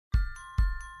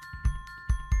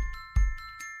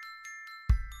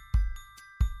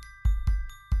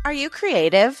Are you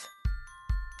creative?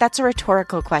 That's a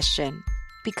rhetorical question,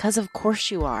 because of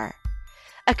course you are.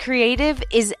 A creative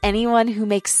is anyone who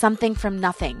makes something from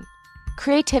nothing.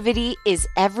 Creativity is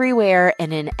everywhere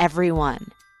and in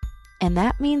everyone. And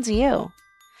that means you.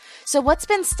 So what's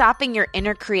been stopping your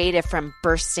inner creative from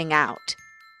bursting out?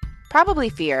 Probably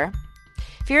fear.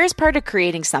 Fear is part of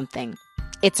creating something.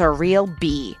 It's a real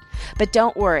bee. But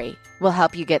don't worry, we'll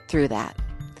help you get through that.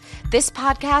 This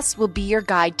podcast will be your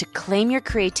guide to claim your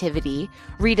creativity,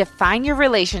 redefine your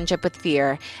relationship with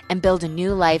fear, and build a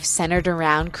new life centered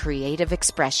around creative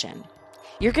expression.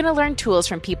 You're going to learn tools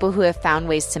from people who have found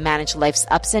ways to manage life's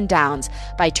ups and downs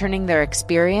by turning their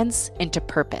experience into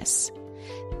purpose.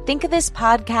 Think of this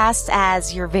podcast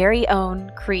as your very own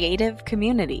creative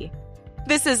community.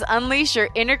 This is Unleash Your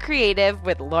Inner Creative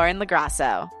with Lauren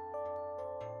LaGrasso.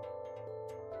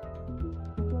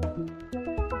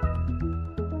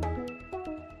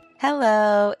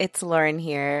 Hello, it's Lauren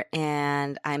here,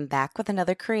 and I'm back with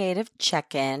another creative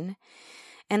check-in.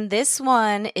 And this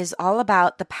one is all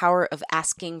about the power of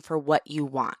asking for what you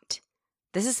want.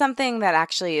 This is something that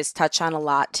actually is touched on a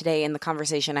lot today in the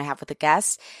conversation I have with a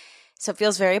guest. So it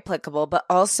feels very applicable, but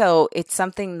also it's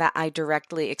something that I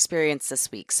directly experienced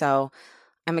this week. So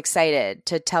I'm excited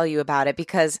to tell you about it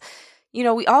because,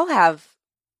 we all have,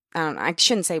 I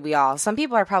shouldn't say we all. Some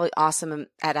people are probably awesome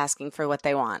at asking for what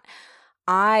they want.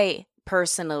 I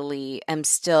personally am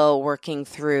still working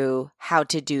through how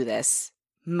to do this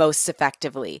most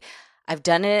effectively. I've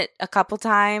done it a couple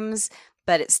times,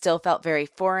 but it still felt very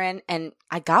foreign, and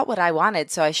I got what I wanted,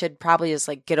 so I should probably just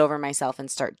get over myself and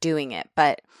start doing it.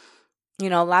 But, a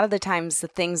lot of the times the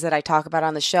things that I talk about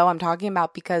on the show, I'm talking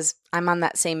about because I'm on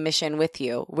that same mission with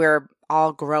you. We're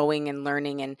all growing and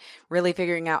learning and really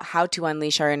figuring out how to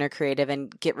unleash our inner creative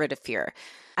and get rid of fear.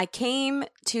 I came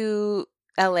to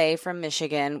LA from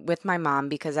Michigan with my mom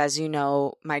because, as you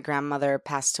know, my grandmother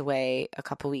passed away a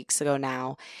couple weeks ago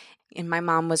now, and my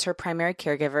mom was her primary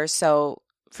caregiver. So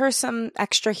for some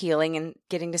extra healing and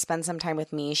getting to spend some time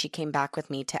with me, she came back with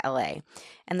me to LA.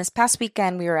 And this past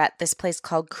weekend, we were at this place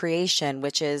called Creation,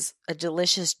 which is a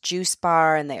delicious juice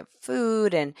bar, and they have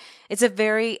food, and it's a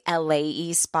very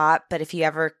LA-y spot. But if you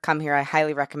ever come here, I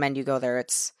highly recommend you go there.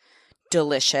 It's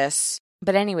delicious.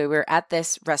 But anyway, we were at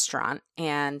this restaurant,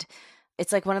 and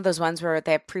it's like one of those ones where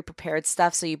they have pre-prepared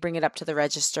stuff, so you bring it up to the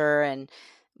register and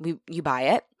you buy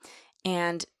it.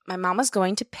 And my mom was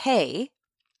going to pay,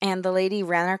 and the lady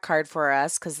ran our card for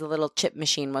us because the little chip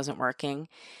machine wasn't working.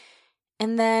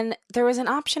 And then there was an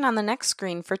option on the next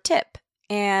screen for tip,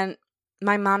 and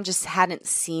my mom just hadn't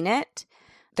seen it.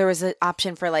 There was an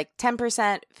option for 10%,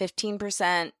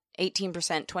 15%,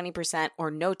 18%, 20%, or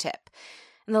no tip.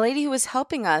 And the lady who was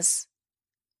helping us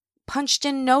punched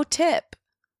in no tip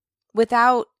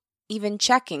without even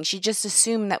checking. She just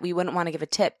assumed that we wouldn't want to give a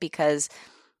tip because,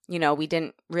 we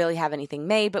didn't really have anything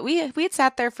made. But we had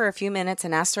sat there for a few minutes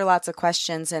and asked her lots of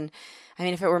questions. And I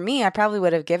mean, if it were me, I probably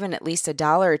would have given at least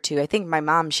 $1 or $2. I think my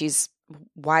mom, she's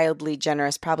wildly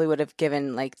generous, probably would have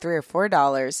given $3 or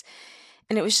 $4.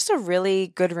 And it was just a really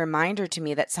good reminder to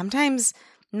me that sometimes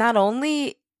not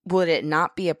only would it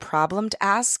not be a problem to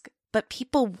ask, but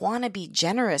people want to be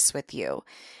generous with you.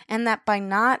 And that by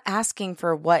not asking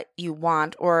for what you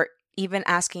want, or even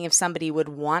asking if somebody would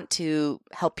want to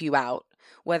help you out,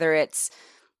 whether it's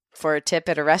for a tip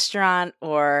at a restaurant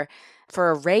or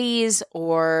for a raise,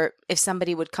 or if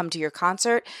somebody would come to your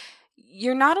concert,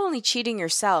 you're not only cheating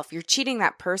yourself, you're cheating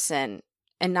that person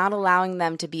and not allowing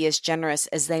them to be as generous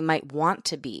as they might want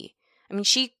to be. I mean,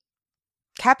 she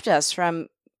kept us from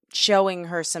showing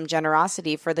her some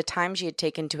generosity for the time she had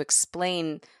taken to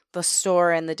explain the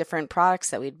store and the different products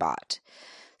that we'd bought.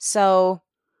 So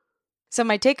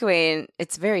my takeaway, and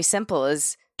it's very simple,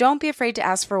 is don't be afraid to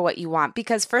ask for what you want,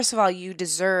 because first of all, you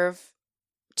deserve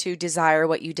to desire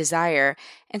what you desire.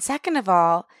 And second of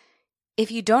all, if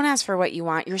you don't ask for what you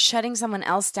want, you're shutting someone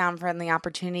else down from the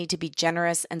opportunity to be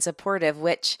generous and supportive,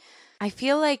 which I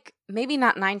feel like maybe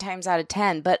not 9 times out of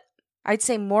 10, but I'd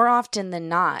say more often than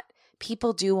not,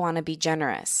 people do want to be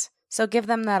generous. So give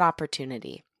them that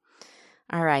opportunity.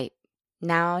 All right,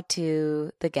 now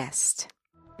to the guest.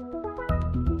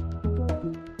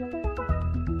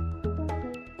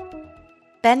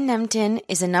 Ben Nemtin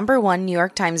is a #1 New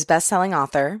York Times bestselling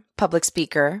author, public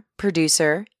speaker,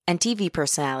 producer, and TV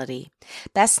personality.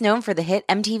 Best known for the hit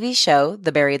MTV show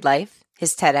The Buried Life,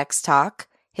 his TEDx talk,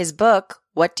 his book,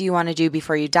 What Do You Want to Do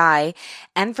Before You Die,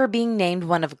 and for being named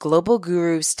one of Global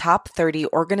Guru's top 30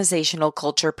 organizational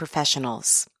culture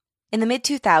professionals. In the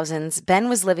mid-2000s, Ben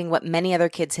was living what many other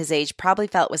kids his age probably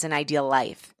felt was an ideal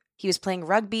life. He was playing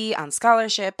rugby on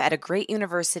scholarship at a great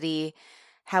university,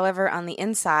 However, on the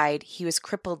inside, he was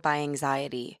crippled by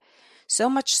anxiety. So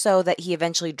much so that he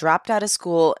eventually dropped out of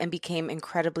school and became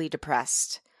incredibly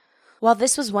depressed. While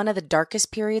this was one of the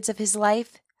darkest periods of his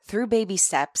life, through baby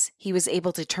steps, he was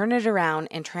able to turn it around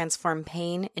and transform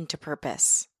pain into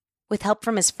purpose. With help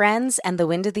from his friends and the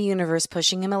wind of the universe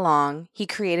pushing him along, he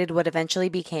created what eventually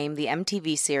became the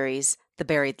MTV series, The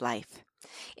Buried Life.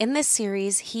 In this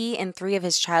series, he and 3 of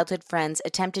his childhood friends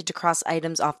attempted to cross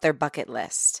items off their bucket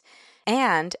list.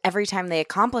 And every time they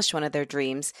accomplished one of their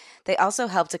dreams, they also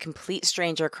helped a complete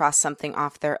stranger cross something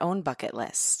off their own bucket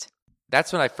list.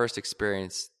 That's when I first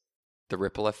experienced the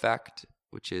ripple effect,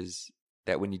 which is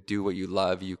that when you do what you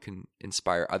love, you can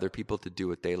inspire other people to do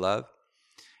what they love.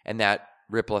 And that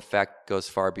ripple effect goes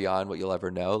far beyond what you'll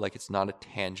ever know. Like, it's not a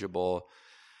tangible,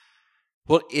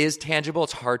 well, it is tangible.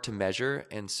 It's hard to measure.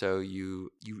 And so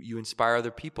you inspire other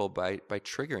people by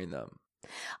triggering them.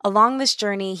 Along this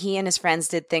journey, he and his friends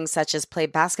did things such as play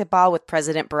basketball with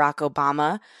President Barack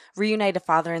Obama, reunite a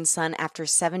father and son after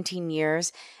 17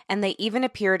 years, and they even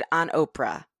appeared on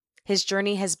Oprah. His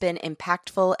journey has been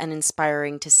impactful and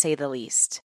inspiring, to say the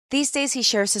least. These days, he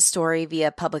shares his story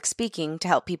via public speaking to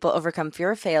help people overcome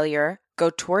fear of failure, go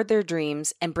toward their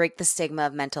dreams, and break the stigma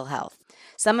of mental health.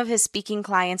 Some of his speaking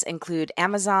clients include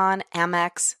Amazon,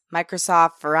 Amex,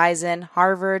 Microsoft, Verizon,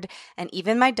 Harvard, and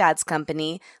even my dad's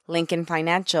company, Lincoln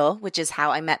Financial, which is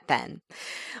how I met Ben.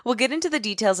 We'll get into the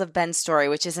details of Ben's story,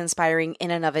 which is inspiring in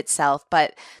and of itself,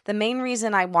 but the main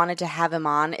reason I wanted to have him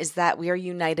on is that we are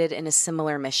united in a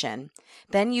similar mission.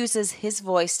 Ben uses his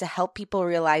voice to help people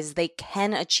realize they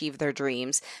can achieve their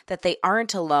dreams, that they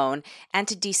aren't alone, and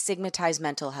to destigmatize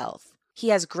mental health. He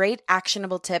has great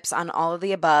actionable tips on all of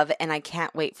the above, and I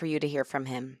can't wait for you to hear from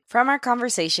him. From our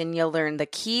conversation, you'll learn the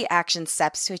key action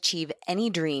steps to achieve any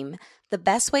dream, the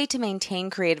best way to maintain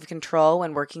creative control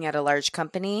when working at a large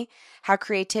company, how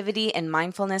creativity and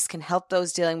mindfulness can help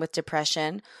those dealing with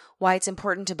depression, why it's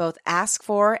important to both ask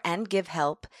for and give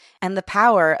help, and the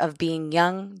power of being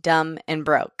young, dumb, and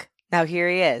broke. Now here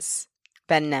he is,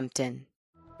 Ben Nemtin.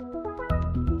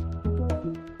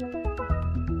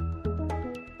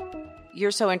 You're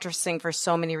so interesting for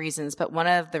so many reasons, but one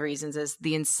of the reasons is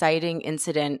the inciting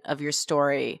incident of your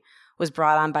story was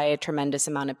brought on by a tremendous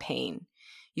amount of pain.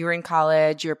 You were in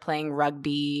college, you were playing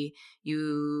rugby,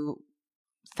 you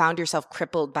found yourself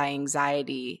crippled by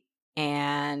anxiety,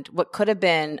 and what could have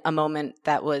been a moment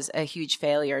that was a huge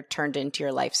failure turned into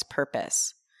your life's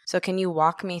purpose. So can you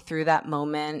walk me through that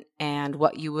moment and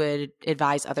what you would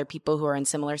advise other people who are in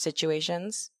similar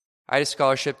situations? I had a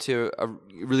scholarship to a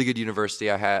really good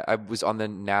university. I was on the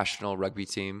national rugby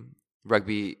team.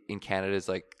 Rugby in Canada is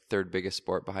like 3rd biggest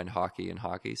sport behind hockey and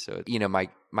hockey. So,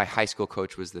 my high school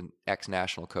coach was the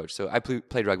ex-national coach. So I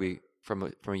played rugby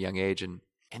from a young age. And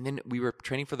then we were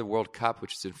training for the World Cup,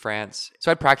 which is in France. So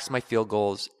I practiced my field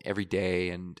goals every day.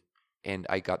 And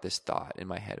I got this thought in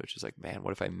my head, which is like, man,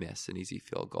 what if I miss an easy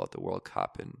field goal at the World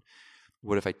Cup? And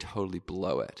what if I totally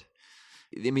blow it?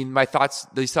 I mean,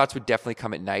 these thoughts would definitely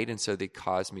come at night. And so they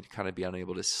caused me to kind of be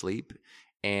unable to sleep.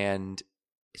 And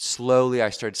slowly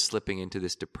I started slipping into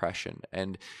this depression.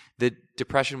 And the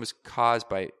depression was caused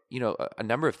by, a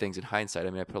number of things in hindsight. I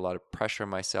mean, I put a lot of pressure on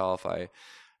myself.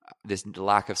 This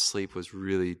lack of sleep was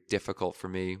really difficult for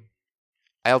me.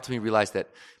 I ultimately realized that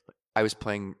I was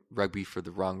playing rugby for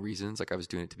the wrong reasons. Like, I was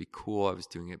doing it to be cool. I was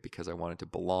doing it because I wanted to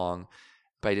belong,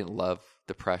 but I didn't love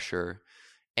the pressure.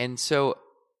 And so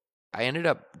I ended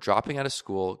up dropping out of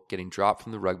school, getting dropped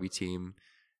from the rugby team.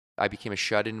 I became a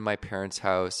shut-in in my parents'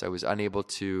 house. I was unable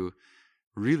to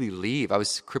really leave. I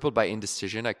was crippled by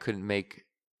indecision. I couldn't make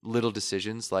little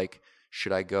decisions like,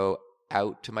 should I go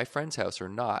out to my friend's house or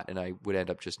not? And I would end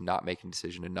up just not making a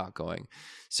decision and not going.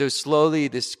 So slowly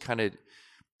this kind of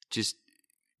just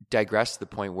digressed to the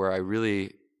point where I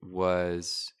really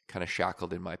was kind of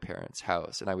shackled in my parents'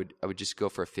 house. And I would just go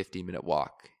for a 15-minute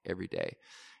walk every day.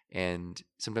 And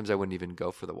sometimes I wouldn't even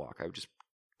go for the walk. I would just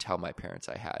tell my parents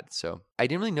I had. So I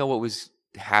didn't really know what was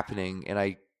happening. And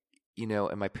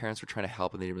and my parents were trying to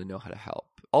help and they didn't really know how to help.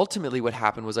 Ultimately, what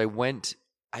happened was I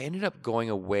ended up going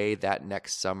away that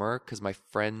next summer because my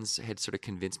friends had sort of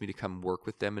convinced me to come work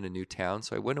with them in a new town.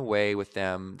 So I went away with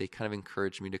them. They kind of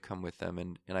encouraged me to come with them.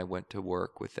 And I went to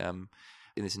work with them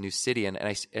in this new city. And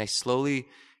I slowly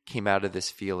came out of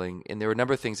this feeling. And there were a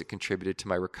number of things that contributed to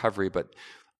my recovery, but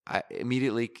I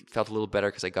immediately felt a little better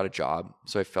because I got a job.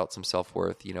 So I felt some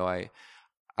self-worth.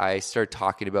 I started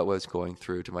talking about what I was going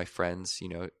through to my friends,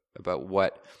 about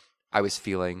what I was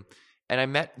feeling. And I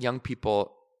met young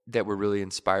people that were really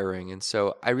inspiring. And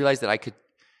so I realized that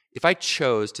if I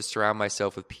chose to surround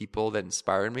myself with people that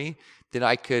inspired me, then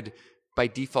I could by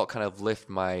default kind of lift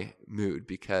my mood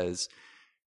because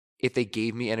if they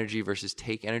gave me energy versus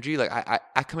take energy. Like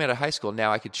I come out of high school,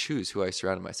 now I could choose who I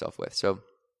surrounded myself with. So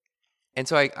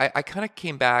I kind of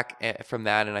came back from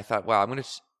that, and I thought, wow, I'm going to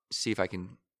see if I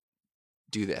can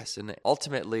do this. And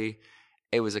ultimately,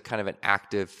 it was a kind of an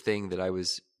active thing that I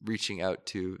was reaching out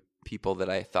to people that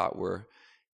I thought were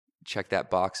check that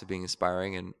box of being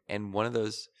inspiring. And one of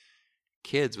those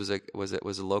kids was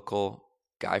a local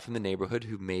guy from the neighborhood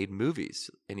who made movies,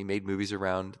 and he made movies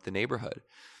around the neighborhood.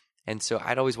 And so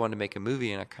I'd always wanted to make a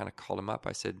movie, and I kind of called him up.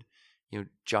 I said,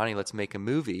 Johnny, let's make a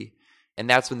movie. And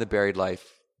that's when the Buried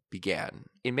Life began.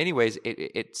 In many ways,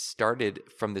 it started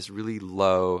from this really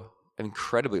low,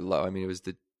 incredibly low. I mean, it was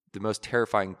the most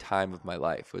terrifying time of my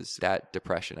life was that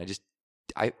depression.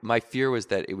 My fear was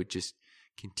that it would just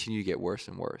continue to get worse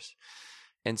and worse.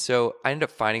 And so I ended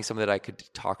up finding someone that I could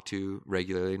talk to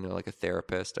regularly, like a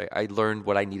therapist. I learned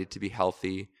what I needed to be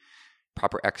healthy,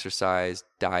 proper exercise,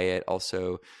 diet,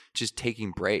 also just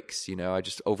taking breaks. I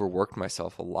just overworked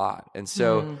myself a lot. And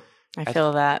so I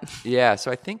feel that. Yeah. So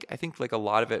I think like a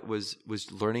lot of it was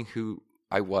learning who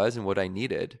I was and what I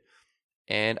needed.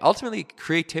 And ultimately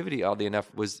creativity, oddly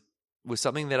enough, was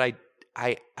something that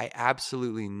I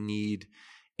absolutely need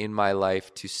in my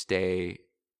life to stay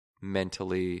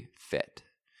mentally fit.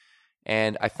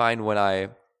 And I find when I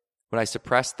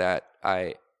suppress that,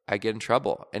 I get in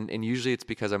trouble. And usually it's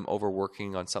because I'm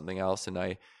overworking on something else and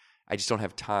I just don't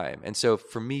have time. And so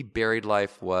for me, Buried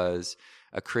Life was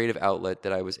a creative outlet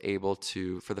that I was able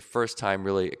to, for the first time,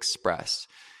 really express,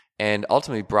 and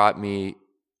ultimately brought me,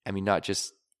 not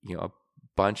just, a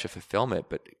bunch of fulfillment,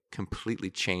 but completely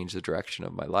changed the direction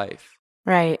of my life.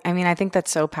 Right. I think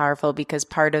that's so powerful, because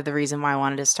part of the reason why I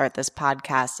wanted to start this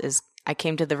podcast is I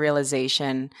came to the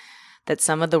realization that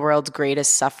some of the world's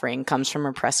greatest suffering comes from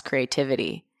repressed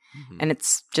creativity. Mm-hmm. And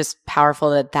it's just powerful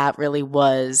that really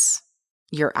was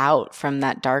your out from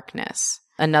that darkness.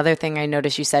 Another thing I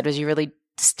noticed you said was you really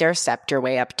stair-stepped your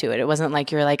way up to it. It wasn't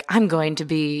like you're like, I'm going to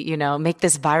be, make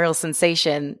this viral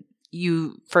sensation.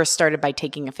 You first started by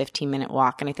taking a 15-minute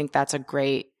walk. And I think that's a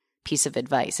great piece of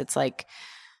advice. It's like,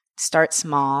 start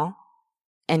small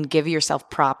and give yourself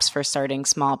props for starting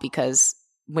small, because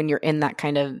when you're in that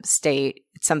kind of state,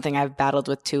 it's something I've battled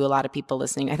with too. A lot of people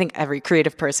listening, I think every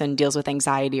creative person deals with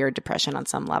anxiety or depression on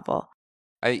some level.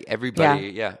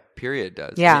 Everybody, period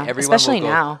does. Yeah, especially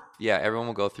now. Yeah, everyone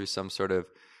will go through some sort of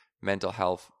mental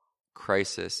health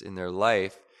crisis in their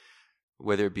life,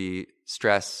 whether it be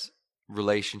stress,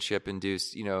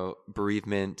 relationship-induced,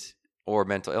 bereavement, or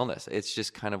mental illness. It's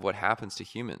just kind of what happens to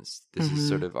humans. This is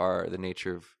sort of the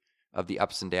nature of the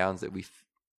ups and downs that we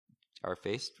are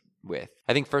faced with.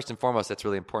 I think first and foremost, that's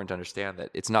really important to understand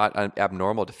that it's not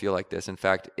abnormal to feel like this. In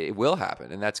fact, it will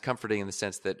happen. And that's comforting in the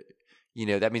sense that,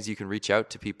 that means you can reach out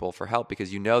to people for help,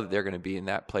 because that they're going to be in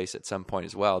that place at some point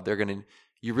as well.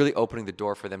 You're really opening the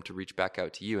door for them to reach back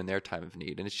out to you in their time of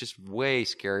need. And it's just way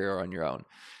scarier on your own.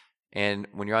 And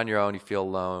when you're on your own, you feel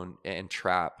alone and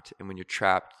trapped. And when you're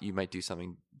trapped, you might do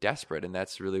something desperate. And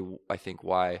that's really, I think,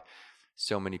 why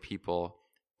so many people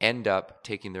end up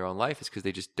taking their own life, is because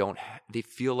they just they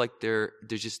feel like there's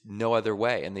just no other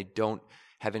way, and they don't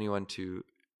have anyone to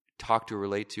talk to or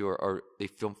relate to, or they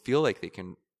feel like they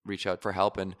can reach out for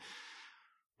help. And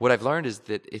what I've learned is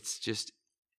that it's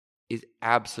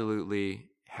absolutely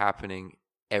happening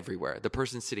everywhere. The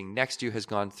person sitting next to you has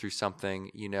gone through something.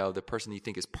 The person you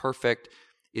think is perfect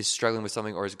is struggling with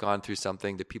something or has gone through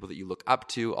something. The people that you look up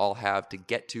to all have to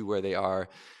get to where they are.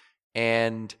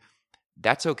 And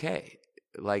that's okay.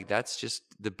 Like, that's just,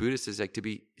 the Buddhist is like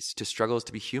to struggle is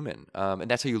to be human.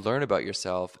 And that's how you learn about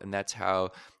yourself. And that's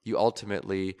how you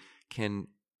ultimately can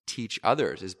teach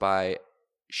others, is by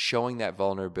showing that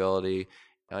vulnerability.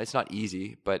 It's not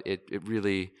easy, but it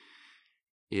really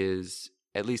is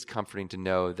at least comforting to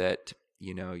know that,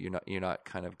 you're not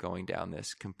kind of going down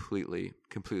this completely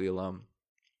alone.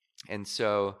 And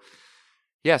so,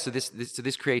 so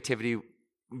this creativity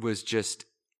was just,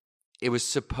 it was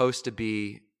supposed to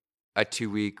be a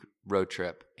 2-week road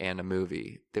trip and a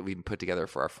movie that we put together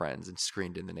for our friends and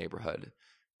screened in the neighborhood.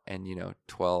 And,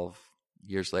 12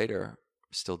 years later,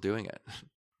 still doing it.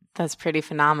 That's pretty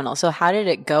phenomenal. So how did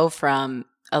it go from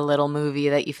a little movie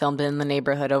that you filmed in the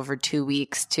neighborhood over 2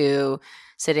 weeks to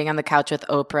sitting on the couch with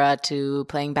Oprah to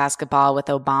playing basketball with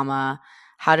Obama?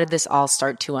 How did this all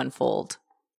start to unfold?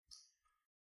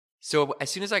 So as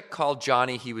soon as I called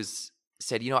Johnny, he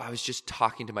said, I was just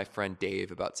talking to my friend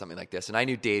Dave about something like this. And I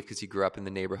knew Dave because he grew up in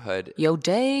the neighborhood. Yo,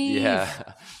 Dave.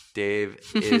 Yeah. Dave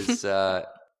is,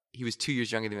 he was 2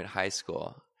 years younger than me in high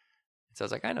school. So I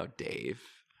was like, I know Dave.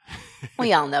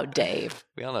 We all know Dave.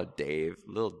 We all know Dave.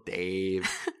 Little Dave.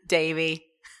 Davey.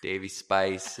 Davy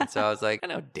Spice. And so I was like, I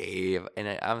know Dave. And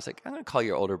I was like, I'm going to call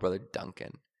your older brother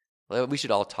Duncan. We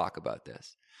should all talk about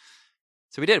this.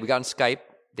 So we did. We got on Skype.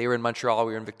 They were in Montreal.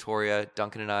 We were in Victoria,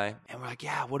 Duncan and I. And we're like,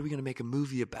 yeah, what are we going to make a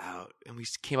movie about? And we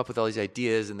came up with all these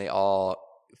ideas, and they all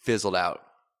fizzled out.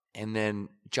 And then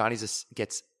Johnny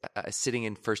gets sitting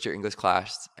in first-year English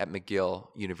class at McGill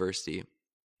University,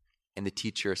 and the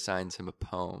teacher assigns him a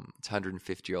poem. It's a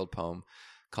 150-year-old poem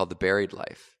called The Buried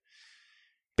Life.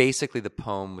 Basically, the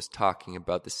poem was talking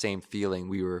about the same feeling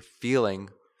we were feeling,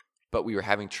 but we were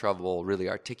having trouble really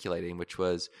articulating, which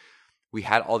was we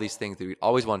had all these things that we'd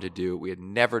always wanted to do. We had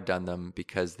never done them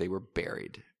because they were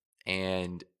buried.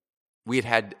 And we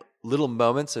had little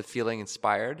moments of feeling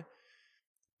inspired,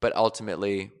 but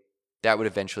ultimately that would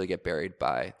eventually get buried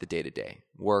by the day-to-day,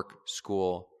 work,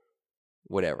 school,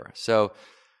 whatever. So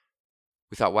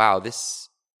we thought, wow, this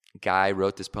guy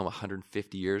wrote this poem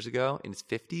 150 years ago in his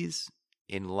 50s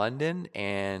in London,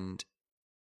 and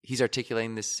he's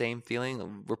articulating this same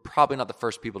feeling. We're probably not the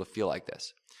first people to feel like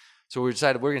this. So we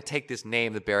decided we're going to take this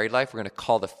name, The Buried Life. We're going to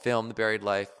call the film The Buried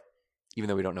Life, even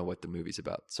though we don't know what the movie's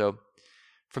about. So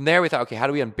from there, we thought, okay, how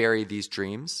do we unbury these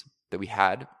dreams that we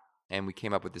had? And we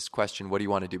came up with this question, what do you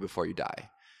want to do before you die?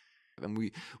 And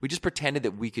we just pretended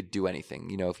that we could do anything.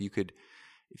 You know, if you had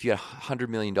 $100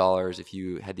 million, if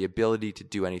you had the ability to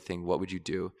do anything, what would you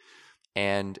do?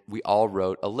 And we all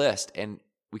wrote a list, and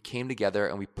we came together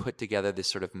and we put together this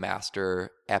sort of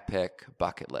master epic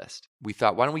bucket list. We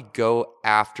thought, why don't we go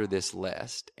after this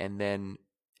list? And then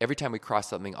every time we cross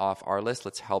something off our list,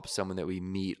 let's help someone that we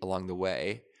meet along the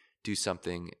way do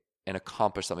something and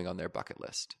accomplish something on their bucket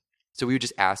list. So we would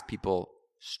just ask people,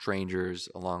 strangers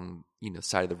along,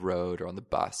 side of the road or on the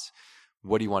bus,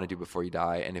 what do you want to do before you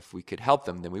die? And if we could help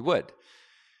them, then we would.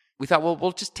 We thought, well,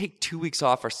 we'll just take 2 weeks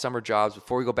off our summer jobs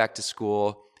before we go back to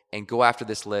school and go after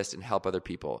this list and help other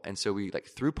people. And so we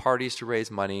threw parties to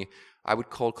raise money. I would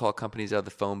cold call companies out of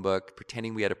the phone book,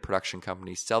 pretending we had a production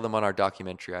company, sell them on our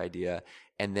documentary idea,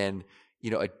 and then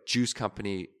a juice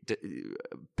company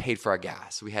paid for our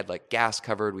gas. We had gas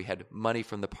covered. We had money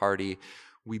from the party.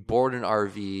 We boarded an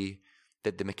RV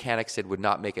that the mechanic said would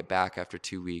not make it back after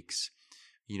 2 weeks.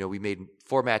 We made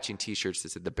 4 matching T-shirts that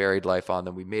said The Buried Life on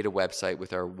them. We made a website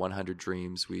with our 100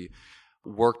 dreams. We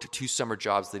worked 2 summer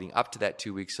jobs leading up to that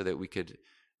 2 weeks so that we could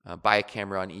buy a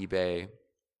camera on eBay.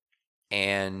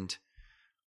 And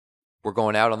we're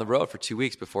going out on the road for 2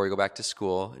 weeks before we go back to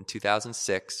school in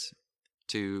 2006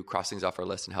 to cross things off our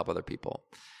list and help other people.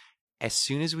 As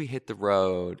soon as we hit the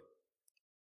road,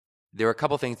 there were a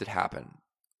couple things that happened.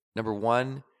 Number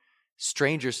one,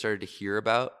 strangers started to hear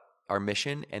about our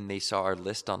mission, and they saw our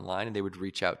list online, and they would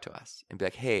reach out to us and be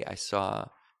like, hey, I saw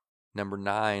number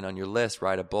 9 on your list,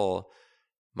 ride a bull.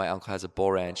 My uncle has a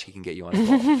bull ranch. He can get you on a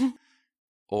bull.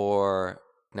 Or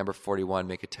number 41,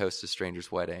 make a toast to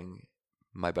stranger's wedding.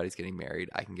 My buddy's getting married.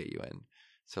 I can get you in.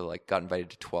 So got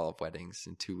invited to 12 weddings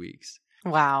in 2 weeks.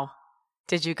 Wow.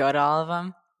 Did you go to all of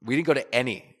them? We didn't go to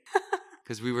any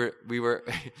because we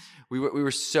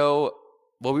were so,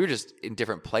 well, we were just in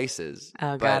different places.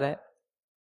 Oh, got it.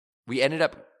 We ended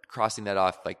up crossing that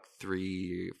off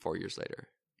 3 or 4 years later.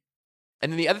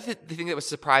 And then the other the thing that was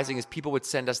surprising is people would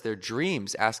send us their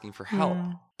dreams asking for help.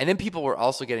 And then people were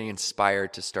also getting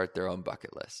inspired to start their own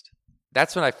bucket list.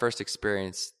 That's when I first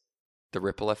experienced the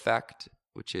ripple effect,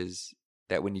 which is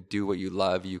that when you do what you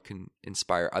love, you can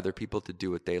inspire other people to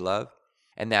do what they love.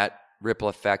 And that ripple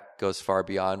effect goes far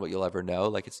beyond what you'll ever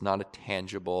know. It's not a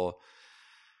tangible...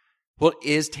 Well, it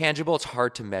is tangible. It's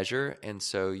hard to measure. And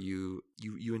so you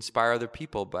inspire other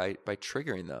people by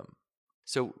triggering them.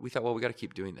 So we thought, well, we got to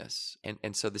keep doing this.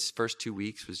 And so this first 2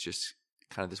 weeks was just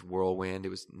kind of this whirlwind. It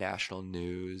was national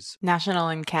news. National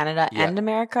in Canada and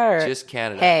America? Or? Just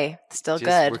Canada. Hey, still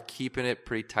good. We're keeping it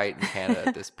pretty tight in Canada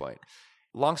at this point.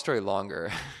 Long story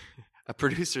longer, a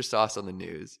producer saw us on the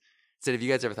news, said, have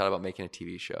you guys ever thought about making a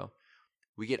TV show?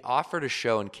 We get offered a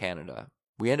show in Canada.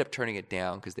 We end up turning it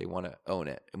down because they want to own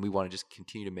it, and we want to just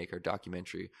continue to make our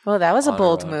documentary. Well, that was a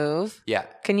bold move. Yeah.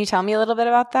 Can you tell me a little bit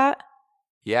about that?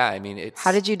 Yeah, I mean, it's...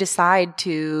 How did you decide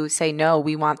to say, no,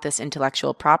 we want this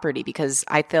intellectual property? Because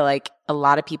I feel like a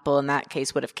lot of people in that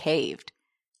case would have caved.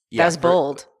 That was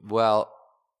bold. Well,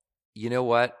 you know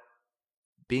what?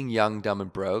 Being young, dumb,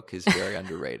 and broke is very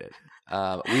underrated.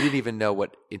 We didn't even know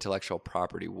what intellectual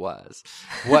property was.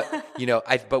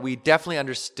 But we definitely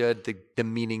understood the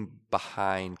meaning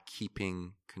behind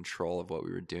keeping control of what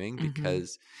we were doing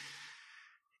because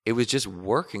it was just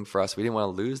working for us. We didn't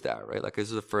want to lose that, right? This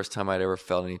was the first time I'd ever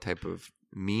felt any type of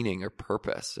meaning or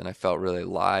purpose, and I felt really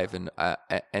alive.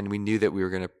 And we knew that we were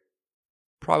going to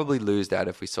probably lose that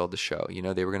if we sold the show.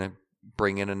 They were going to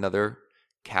bring in another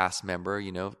cast member,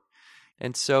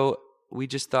 And so we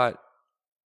just thought,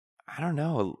 I don't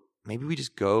know, maybe we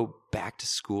just go back to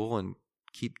school and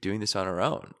keep doing this on our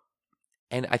own.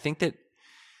 And I think that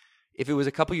if it was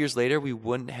a couple years later, we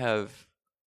wouldn't have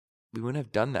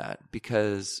done that,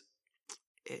 because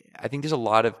I think there's a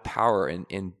lot of power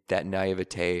in that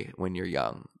naivete when you're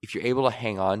young. If you're able to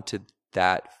hang on to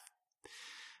that,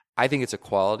 I think it's a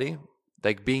quality.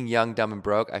 Like being young, dumb, and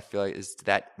broke, I feel like is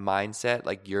that mindset.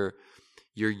 Like you're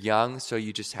young, so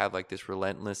you just have like this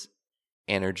relentless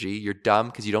energy. You're dumb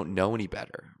because you don't know any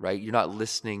better, right? You're not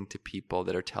listening to people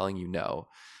that are telling you no.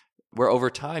 Where over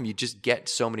time, you just get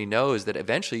so many no's that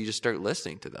eventually you just start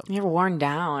listening to them. You're worn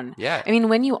down. Yeah. I mean,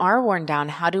 when you are worn down,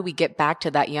 how do we get back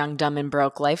to that young, dumb, and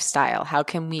broke lifestyle? How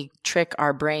can we trick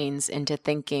our brains into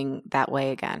thinking that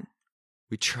way again?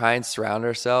 We try and surround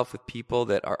ourselves with people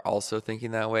that are also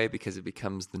thinking that way, because it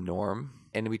becomes the norm.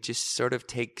 And we just sort of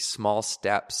take small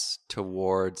steps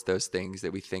towards those things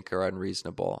that we think are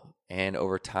unreasonable. And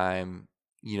over time,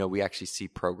 we actually see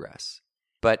progress.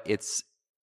 But it's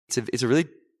a really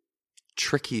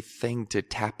tricky thing to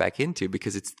tap back into,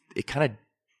 because it kind of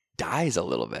dies a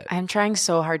little bit. I'm trying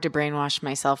so hard to brainwash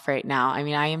myself right now. I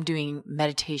mean, I am doing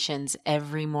meditations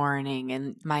every morning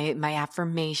and my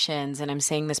affirmations, and I'm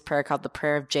saying this prayer called the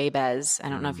Prayer of Jabez. I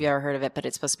don't know if you ever heard of it, but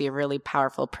it's supposed to be a really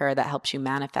powerful prayer that helps you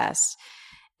manifest.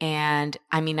 And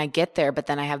I mean, I get there, but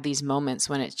then I have these moments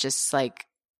when it's just like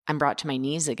I'm brought to my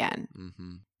knees again.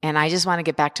 Mm-hmm. And I just want to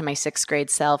get back to my 6th grade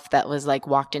self that was like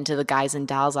walked into the Guys and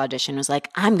Dolls audition, was like,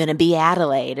 I'm going to be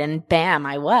Adelaide. And bam,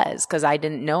 I was, because I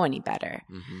didn't know any better.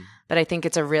 Mm-hmm. But I think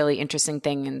it's a really interesting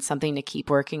thing and something to keep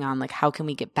working on. Like, how can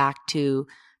we get back to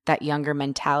that younger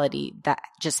mentality that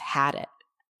just had it?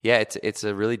 Yeah, it's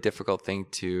a really difficult thing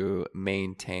to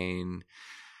maintain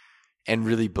and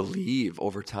really believe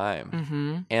over time.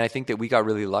 Mm-hmm. And I think that we got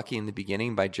really lucky in the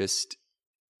beginning by just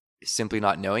simply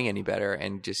not knowing any better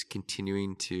and just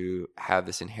continuing to have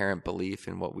this inherent belief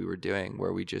in what we were doing,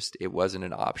 where it wasn't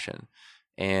an option.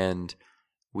 And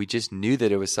we just knew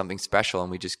that it was something special, and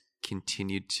we just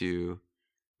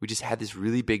we just had this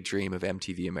really big dream of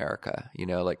MTV America,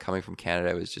 like coming from Canada.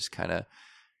 It was just kind of,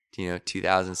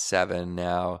 2007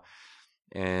 now.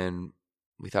 And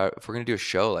we thought, if we're going to do a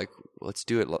show, like, let's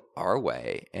do it our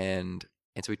way. And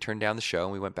so we turned down the show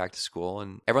and we went back to school,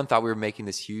 and everyone thought we were making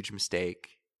this huge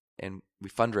mistake. And we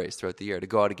fundraised throughout the year to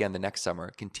go out again the next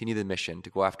summer, continue the mission,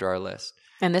 to go after our list.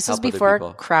 And this was before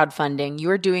crowdfunding. You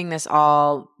were doing this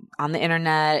all on the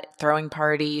internet, throwing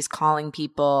parties, calling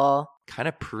people. Kind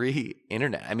of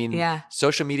pre-internet. I mean,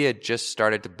 social media just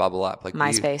started to bubble up. Like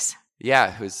MySpace.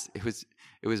 It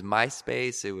was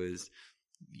MySpace. It was,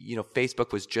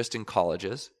 Facebook was just in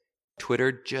colleges.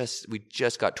 We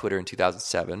just got Twitter in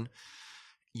 2007.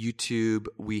 YouTube,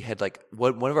 we had like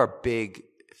one of our big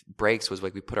breaks was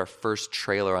like we put our first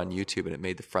trailer on YouTube, and it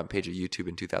made the front page of YouTube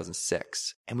in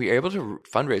 2006. And we were able to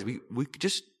fundraise. We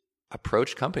just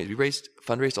approached companies. We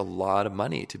fundraised a lot of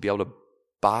money to be able to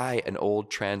buy an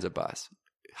old transit bus,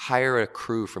 hire a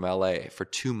crew from LA for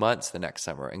 2 months the next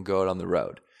summer, and go out on the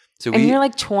road. So you're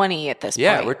like 20 at this point.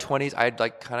 Yeah, we're 20s. I'd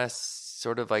like kind of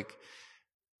sort of like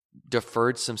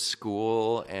deferred some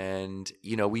school, and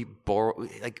we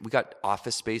got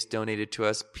office space donated to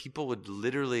us. People would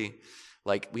literally,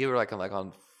 like, we were like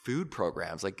on food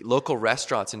programs. Like local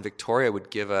restaurants in Victoria would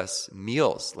give us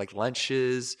meals, like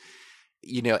lunches.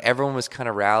 Everyone was kind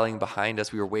of rallying behind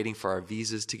us. We were waiting for our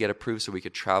visas to get approved so we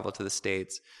could travel to the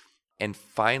States. And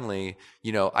finally,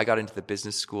 I got into the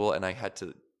business school, and I had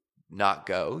to not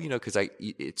go, because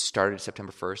it started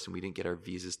September 1st, and we didn't get our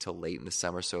visas till late in the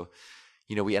summer. So,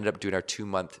 we ended up doing our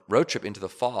 2-month road trip into the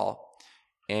fall.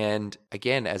 And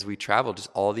again, as we traveled, just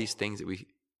all these things that we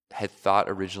had thought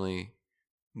originally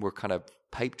were kind of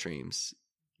pipe dreams,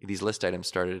 these list items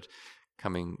started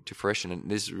coming to fruition. And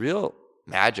this real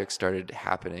magic started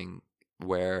happening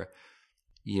where,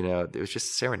 it was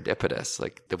just serendipitous,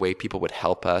 like the way people would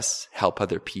help us, help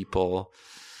other people.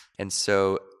 And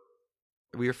so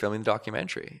we were filming the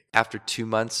documentary. After 2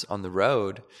 months on the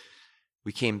road,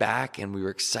 we came back and we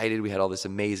were excited. We had all this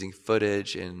amazing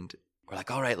footage, and we're like,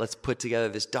 all right, let's put together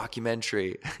this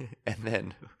documentary. And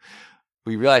then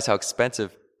we realized how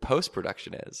expensive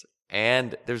post-production is.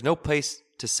 And there's no place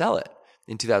to sell it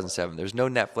in 2007. There's no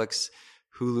Netflix,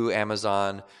 Hulu,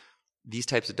 Amazon, these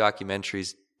types of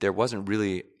documentaries. There wasn't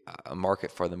really a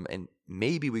market for them. And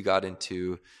maybe we got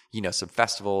into, some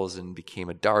festivals and became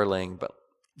a darling, but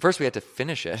first we had to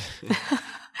finish it.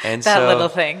 And that little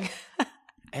thing.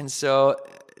 And so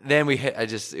then we hit,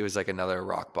 it was like another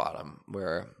rock bottom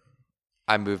where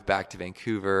I moved back to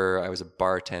Vancouver. I was a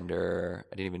bartender.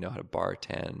 I didn't even know how to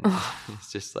bartend.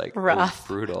 It's just like, it was Rough.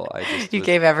 brutal. I just You was,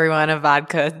 gave everyone a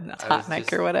vodka I hot was mic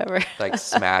just or whatever. like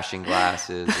smashing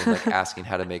glasses and like asking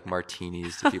how to make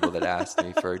martinis to people that asked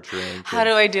me for a drink. How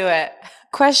do I do it?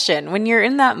 Question, when you're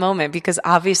in that moment, because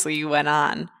obviously you went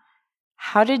on,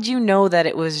 how did you know that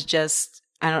it was just,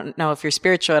 I don't know if you're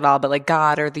spiritual at all, but like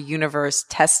God or the universe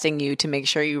testing you to make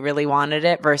sure you really wanted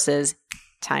it versus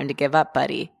time to give up,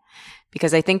 buddy?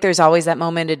 Because I think there's always that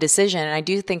moment of decision. And I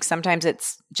do think sometimes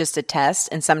it's just a test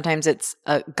and sometimes it's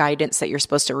a guidance that you're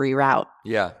supposed to reroute.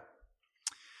 Yeah.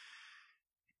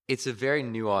 It's a very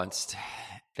nuanced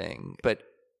thing, but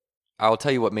I'll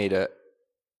tell you what made a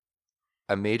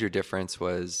major difference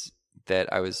was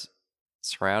that I was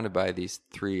surrounded by these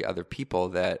 3 other people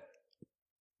that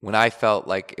when I felt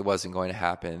like it wasn't going to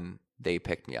happen, they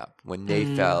picked me up. When they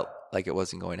felt like it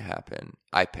wasn't going to happen,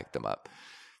 I picked them up.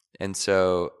 And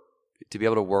so to be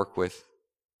able to work with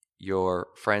your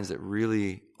friends that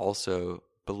really also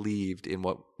believed in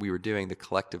what we were doing, the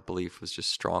collective belief was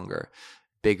just stronger,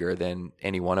 bigger than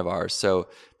any one of ours. So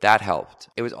that helped.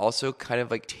 It was also kind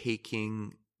of like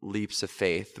taking leaps of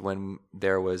faith when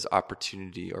there was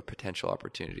opportunity or potential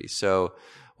opportunity. So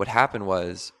what happened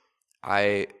was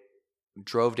I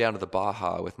drove down to the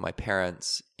Baja with my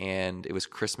parents, and it was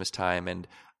Christmas time, and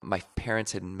my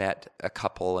parents had met a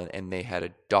couple and they had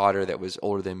a daughter that was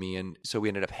older than me. And so we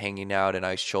ended up hanging out, and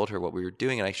I showed her what we were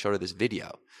doing, and I showed her this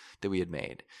video that we had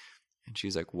made. And she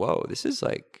was like, whoa, this is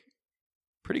like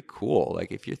pretty cool.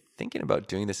 Like if you're thinking about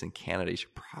doing this in Canada, you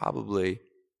should probably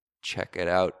check it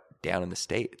out down in the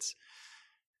States.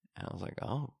 And I was like,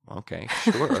 oh, okay,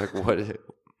 sure. Like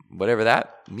whatever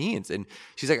that means. And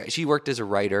she's like, she worked as a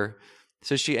writer.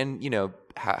 So she, and you know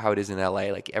how it is in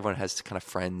LA, like everyone has kind of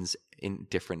friends in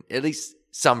different, at least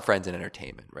some friends in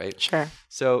entertainment, right? Sure.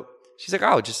 So she's like,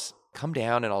 oh, just come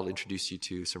down and I'll introduce you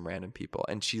to some random people.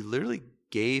 And she literally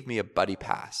gave me a buddy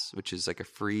pass, which is like a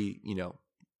free,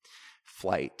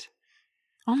 flight.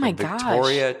 Oh my from gosh.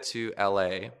 Victoria to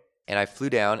LA. And I flew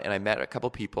down and I met a couple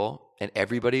people, and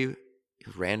everybody,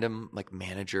 random like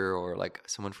manager or like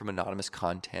someone from anonymous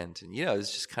content. And, it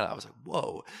was just kind of, I was like,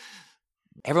 whoa.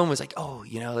 Everyone was like, oh,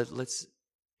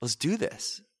 let's do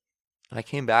this. And I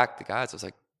came back to guys. I was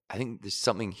like, I think there's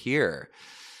something here.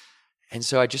 And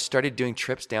so I just started doing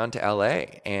trips down to LA.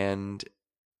 And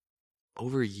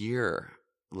over a year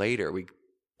later, we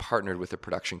partnered with a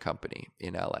production company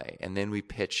in LA. And then we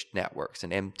pitched networks,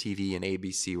 and MTV and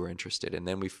ABC were interested. And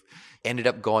then we ended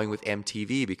up going with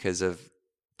MTV because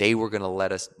they were going to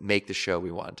let us make the show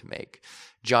we wanted to make.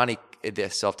 Johnny, the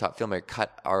self-taught filmmaker,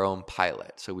 cut our own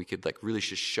pilot so we could like really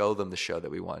just show them the show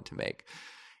that we wanted to make.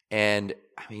 And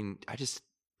I mean, I just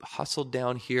hustled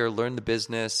down here, learned the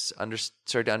business,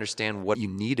 started to understand what you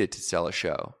needed to sell a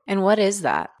show. And what is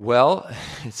that? Well,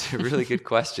 it's a really good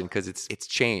question because it's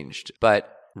changed.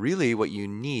 But really what you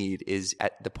need is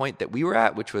at the point that we were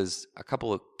at, which was a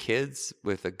couple of kids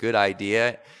with a good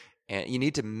idea, and you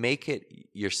need to make it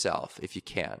yourself if you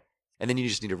can. And then you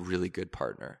just need a really good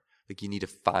partner. Like you need to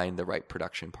find the right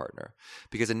production partner,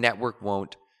 because a network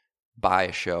won't buy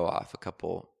a show off a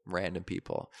couple random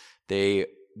people. They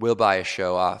will buy a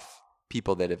show off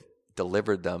people that have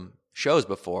delivered them shows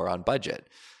before on budget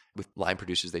with line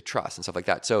producers they trust and stuff like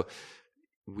that. So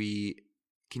we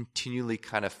continually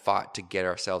kind of fought to get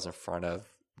ourselves in front of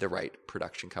the right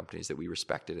production companies that we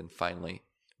respected. And finally,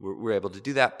 we were able to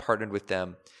do that, partnered with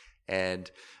them, and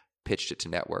pitched it to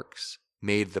networks,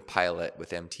 made the pilot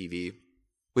with MTV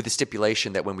with the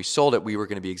stipulation that when we sold it, we were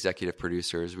going to be executive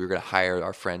producers. We were going to hire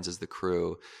our friends as the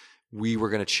crew. We were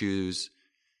going to choose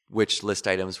which list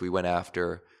items we went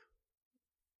after.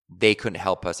 They couldn't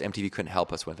help us. MTV couldn't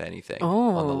help us with anything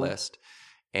on the list.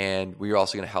 And we were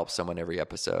also going to help someone every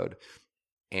episode.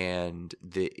 And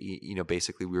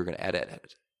basically we were going to edit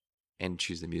it and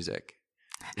choose the music.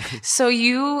 So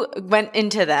you went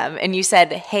into them and you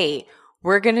said, hey,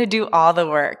 we're going to do all the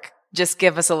work. Just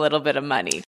give us a little bit of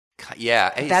money. Yeah.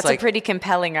 That's like a pretty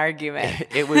compelling argument.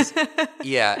 It was,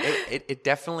 yeah, it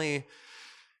definitely,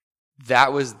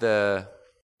 that was the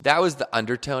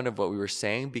undertone of what we were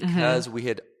saying, because we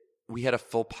had a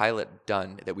full pilot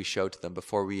done that we showed to them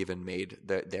before we even made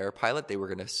their pilot. They were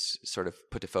going to sort of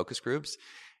put to focus groups.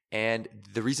 And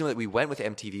the reason that we went with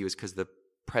MTV was because the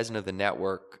president of the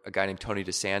network, a guy named Tony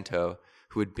DeSanto,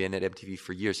 who had been at MTV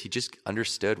for years, he just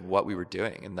understood what we were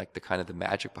doing and like the kind of the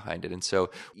magic behind it. And so,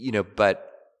 but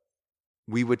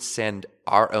we would send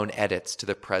our own edits to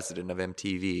the president of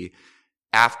MTV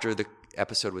after the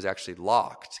episode was actually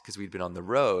locked, because we'd been on the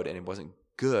road and it wasn't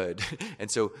good.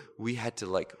 And so we had to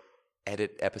like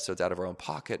edit episodes out of our own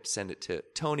pocket, send it to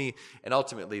Tony. And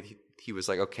ultimately he was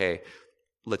like, okay,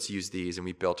 let's use these. And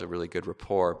we built a really good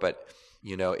rapport. But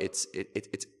it's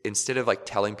instead of like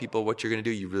telling people what you're going to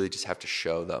do, you really just have to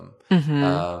show them,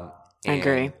 I and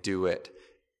agree. do it.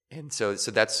 And so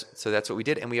that's what we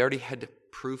did. And we already had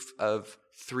proof of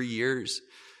 3 years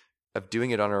of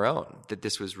doing it on our own that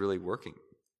this was really working.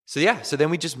 So then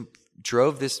we just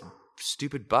drove this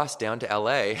stupid bus down to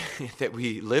LA that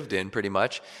we lived in pretty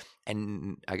much.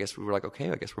 And I guess we were like,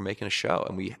 okay, I guess we're making a show.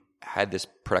 And we had this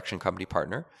production company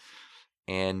partner,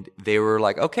 and they were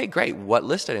like, okay, great. What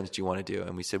list items do you want to do?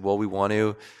 And we said, well, we want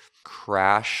to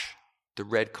crash the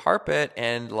red carpet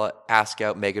and ask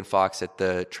out Megan Fox at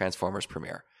the Transformers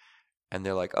premiere. And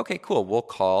they're like, okay, cool. We'll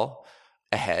call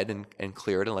ahead and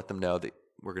clear it and let them know that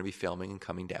we're going to be filming and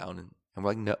coming down. And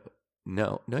we're like,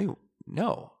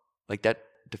 no. Like that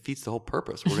defeats the whole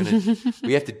purpose.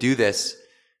 We have to do this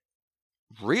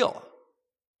real.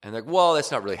 And they're like, well,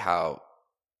 that's not really how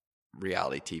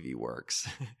reality TV works.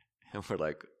 And we're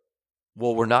like,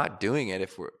 well, we're not doing it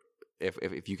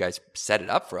if you guys set it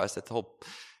up for us.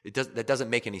 That doesn't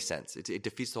make any sense. It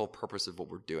defeats the whole purpose of what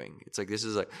we're doing. It's like, this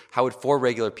is like, how would 4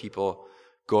 regular people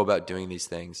go about doing these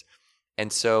things?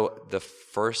 And so the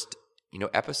first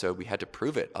episode, we had to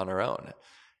prove it on our own.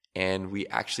 And we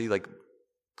actually like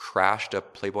crashed a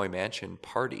Playboy Mansion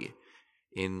party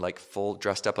in like full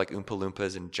dressed up like Oompa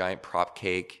Loompas and giant prop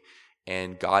cake,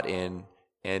 and got in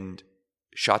and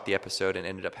shot the episode, and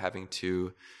ended up having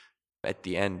to, at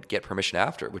the end, get permission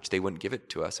after, which they wouldn't give it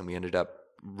to us. And we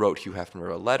wrote Hugh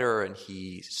Hefner a letter, and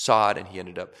he saw it, and he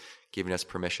ended up giving us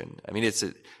permission. I mean, it's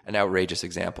an outrageous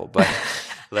example, but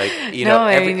like,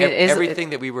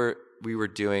 everything that we were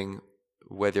doing,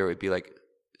 whether it would be like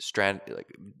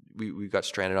we got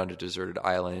stranded on a deserted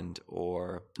island,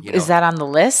 or is that on the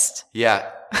list? Yeah.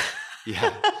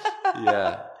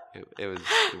 It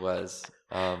was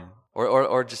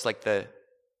or just like the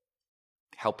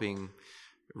helping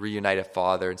reunite a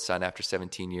father and son after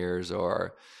 17 years,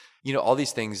 or all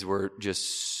these things were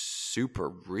just super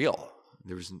real.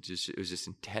 It was just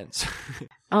intense.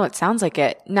 Oh, it sounds like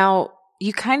it. Now,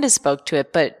 you kind of spoke to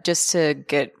it, but just to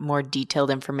get more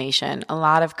detailed information, a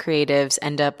lot of creatives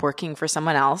end up working for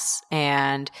someone else,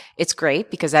 and it's great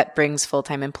because that brings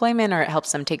full-time employment, or it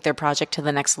helps them take their project to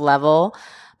the next level.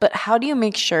 But how do you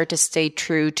make sure to stay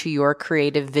true to your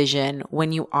creative vision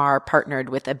when you are partnered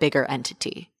with a bigger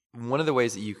entity? One of the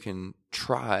ways that you can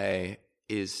try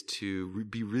is to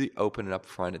be really open and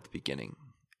upfront at the beginning,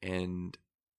 and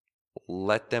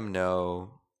let them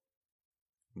know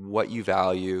what you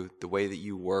value, the way that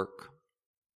you work.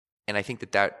 And I think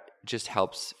that just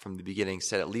helps from the beginning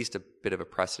set at least a bit of a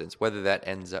precedence. Whether that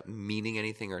ends up meaning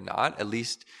anything or not, at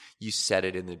least you set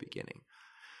it in the beginning.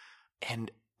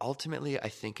 And ultimately, I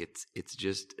think it's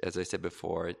just, as I said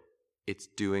before, it's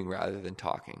doing rather than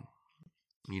talking.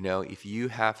 If you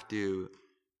have to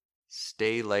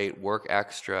stay late, work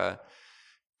extra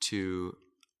to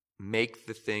make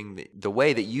the thing the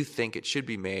way that you think it should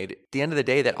be made, at the end of the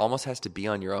day, that almost has to be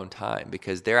on your own time,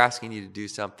 because they're asking you to do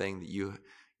something that you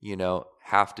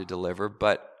have to deliver.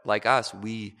 But like us,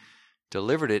 we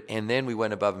delivered it, and then we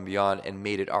went above and beyond and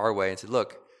made it our way and said,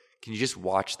 look, can you just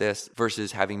watch this,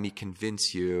 versus having me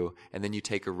convince you, and then you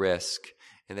take a risk,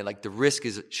 and then like the risk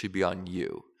should be on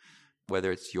you,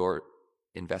 whether it's your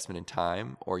investment in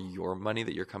time or your money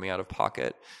that you're coming out of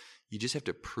pocket. You just have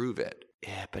to prove it.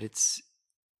 Yeah, but it's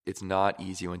not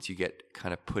easy once you get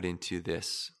kind of put into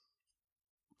this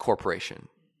corporation.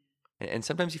 And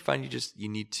sometimes you find you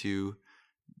need to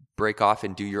break off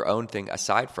and do your own thing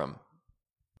aside from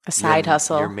a side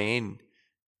hustle, your main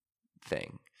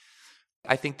thing.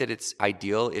 I think that it's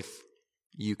ideal if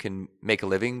you can make a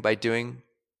living by doing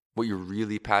what you're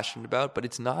really passionate about, but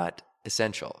it's not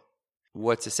essential.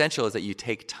 What's essential is that you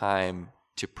take time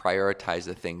to prioritize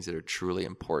the things that are truly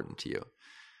important to you.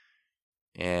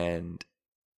 And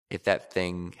if that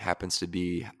thing happens to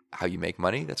be how you make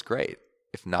money, that's great.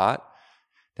 If not,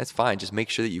 that's fine. Just make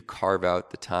sure that you carve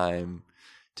out the time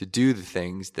to do the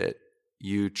things that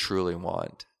you truly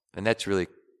want. And that's really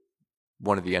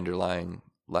one of the underlying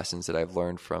lessons that I've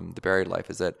learned from the buried life,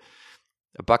 is that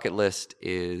a bucket list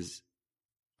is,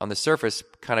 on the surface,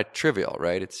 kind of trivial,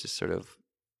 right? It's just sort of,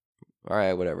 all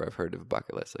right, whatever, I've heard of a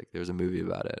bucket list. Like, there was a movie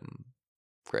about it, and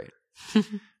great.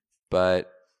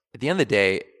 But at the end of the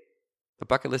day, a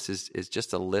bucket list is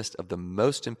just a list of the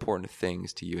most important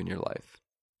things to you in your life.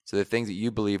 So the things that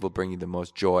you believe will bring you the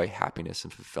most joy, happiness,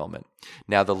 and fulfillment.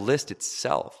 Now, the list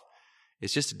itself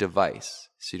is just a device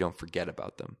so you don't forget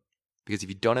about them. Because if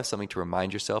you don't have something to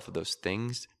remind yourself of those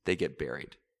things, they get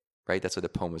buried, right? That's why the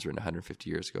poem was written 150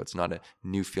 years ago. It's not a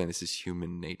new feeling. This is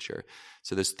human nature.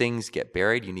 So those things get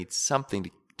buried. You need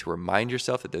something to remind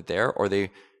yourself that they're there, or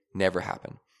they never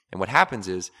happen. And what happens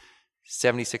is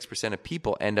 76% of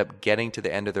people end up getting to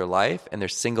the end of their life, and their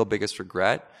single biggest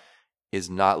regret is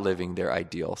not living their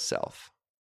ideal self.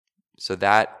 So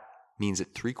that means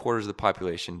that 3/4 of the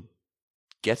population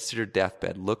gets to their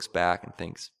deathbed, looks back, and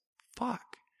thinks,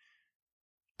 fuck,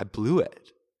 I blew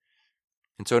it.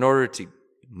 And so in order to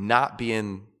not be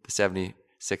in the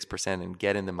 76% and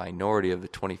get in the minority of the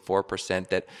 24%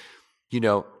 that,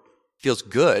 feels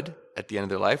good at the end of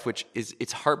their life, which is,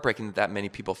 it's heartbreaking that many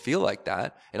people feel like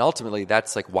that. And ultimately,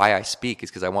 that's like why I speak,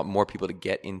 is because I want more people to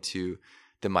get into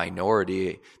the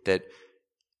minority that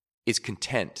is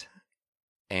content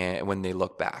and when they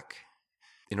look back.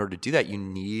 In order to do that, you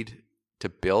need to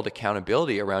build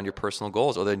accountability around your personal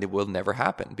goals, or then it will never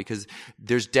happen, because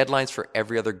there's deadlines for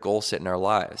every other goal set in our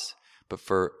lives. But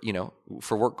for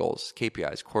work goals,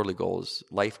 KPIs, quarterly goals,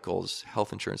 life goals,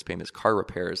 health insurance payments, car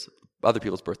repairs, other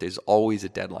people's birthdays, always a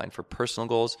deadline. For personal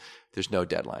goals, there's no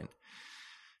deadline.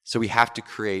 So we have to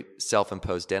create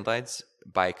self-imposed deadlines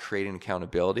by creating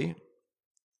accountability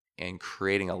and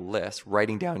creating a list.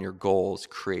 Writing down your goals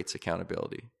creates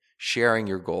accountability. Sharing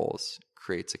your goals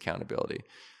creates accountability.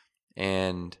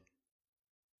 And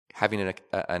having an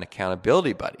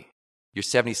accountability buddy. You're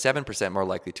 77% more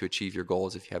likely to achieve your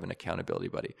goals if you have an accountability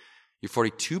buddy. You're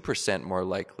 42% more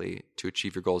likely to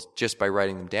achieve your goals just by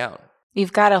writing them down.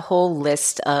 You've got a whole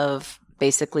list of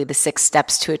basically the 6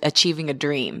 steps to achieving a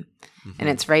dream. Mm-hmm. And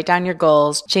it's write down your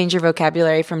goals, change your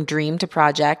vocabulary from dream to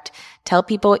project, tell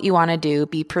people what you want to do,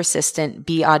 be persistent,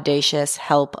 be audacious,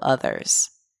 help others.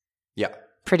 Yeah.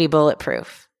 Pretty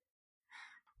bulletproof.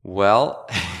 Well,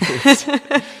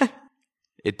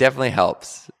 it definitely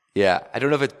helps. Yeah. I don't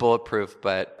know if it's bulletproof,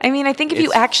 but I mean, I think if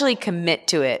you actually commit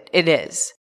to it, it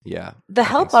is. Yeah. The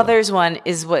help others one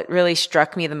is what really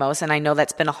struck me the most. And I know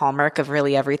that's been a hallmark of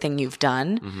really everything you've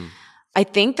done. Mm-hmm. I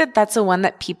think that that's the one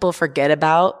that people forget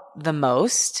about the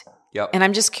most. Yep. And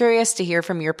I'm just curious to hear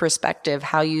from your perspective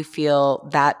how you feel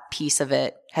that piece of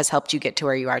it has helped you get to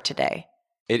where you are today.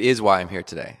 It is why I'm here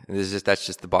today. That's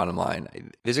just the bottom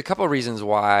line. There's a couple of reasons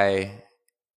why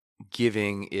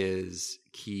giving is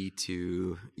key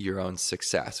to your own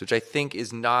success, which I think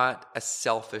is not a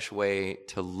selfish way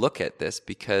to look at this,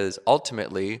 because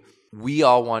ultimately we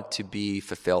all want to be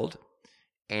fulfilled.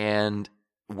 And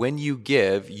when you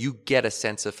give, you get a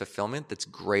sense of fulfillment that's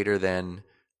greater than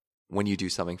when you do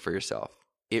something for yourself.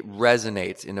 It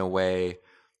resonates in a way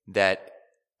that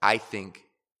I think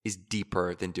is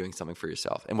deeper than doing something for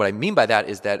yourself. And what I mean by that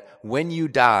is that when you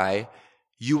die,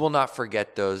 you will not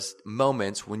forget those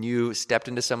moments when you stepped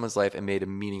into someone's life and made a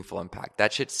meaningful impact.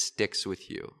 That shit sticks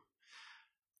with you.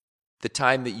 The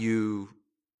time that you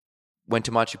went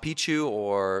to Machu Picchu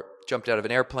or jumped out of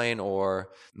an airplane or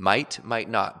might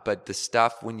not, but the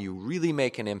stuff when you really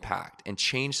make an impact and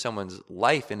change someone's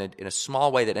life in a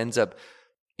small way that ends up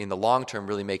in the long term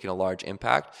really making a large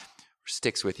impact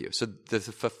sticks with you. So the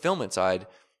fulfillment side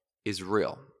is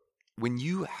real. When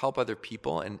you help other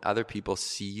people and other people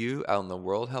see you out in the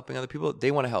world helping other people,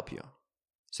 they want to help you.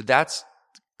 So that's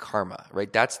karma,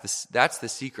 right? That's the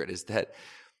secret, is that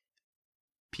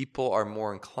people are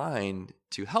more inclined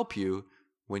to help you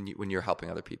when you're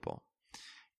helping other people.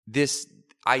 This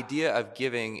idea of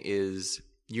giving is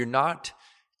you're not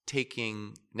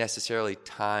taking necessarily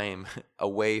time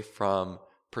away from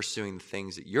pursuing the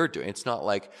things that you're doing. It's not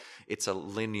like it's a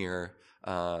linear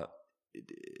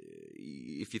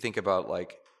if you think about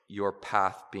like your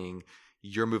path being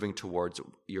you're moving towards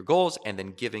your goals and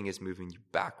then giving is moving you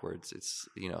backwards. It's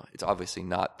obviously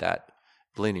not that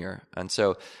linear. And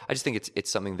so I just think it's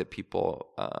something that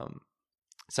people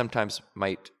sometimes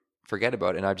might forget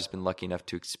about. And I've just been lucky enough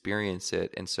to experience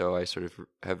it. And so I sort of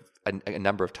have a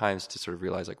number of times to sort of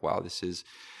realize like, wow, this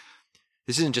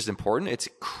isn't just important, it's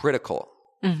critical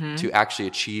to actually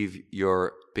achieve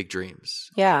your big dreams.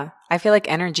 Yeah. I feel like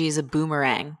energy is a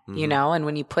boomerang, and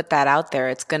when you put that out there,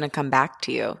 it's going to come back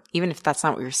to you. Even if that's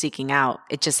not what you're seeking out,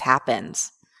 it just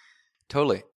happens.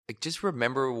 Totally. Like just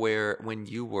remember when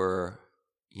you were,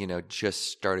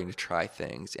 just starting to try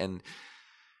things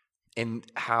and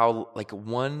how like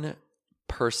one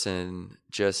person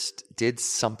just did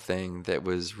something that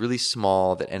was really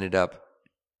small that ended up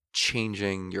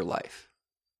changing your life.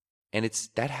 And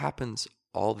that happens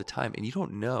all the time, and you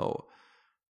don't know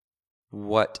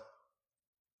what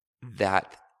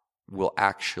that will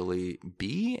actually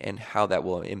be and how that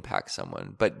will impact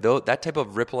someone. But though that type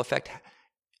of ripple effect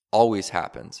always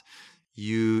happens,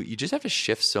 you just have to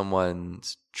shift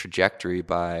someone's trajectory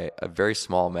by a very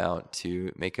small amount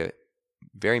to make a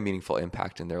very meaningful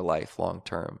impact in their life long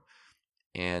term.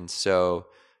 And so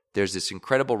there's this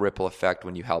incredible ripple effect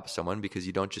when you help someone, because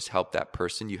you don't just help that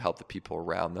person, you help the people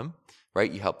around them,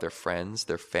 right? You help their friends,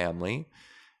 their family.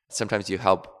 Sometimes you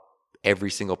help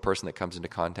every single person that comes into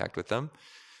contact with them.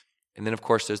 And then, of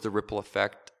course, there's the ripple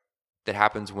effect that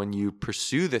happens when you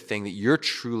pursue the thing that you're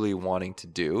truly wanting to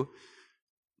do,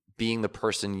 being the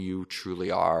person you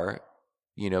truly are,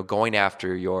 going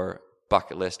after your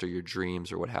bucket list or your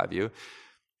dreams or what have you,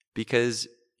 because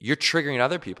you're triggering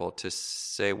other people to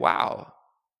say, wow,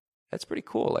 that's pretty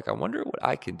cool. Like, I wonder what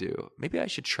I can do. Maybe I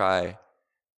should try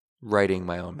writing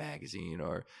my own magazine,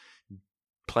 or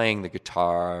playing the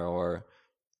guitar, or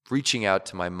reaching out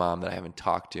to my mom that I haven't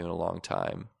talked to in a long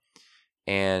time.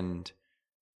 And,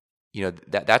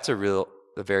 that's a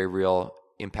very real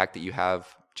impact that you have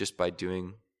just by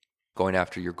going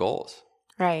after your goals.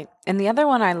 Right. And the other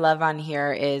one I love on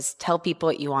here is tell people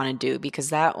what you want to do, because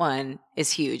that one is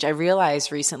huge. I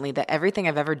realized recently that everything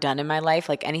I've ever done in my life,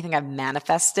 like anything I've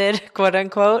manifested, quote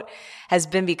unquote, has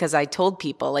been because I told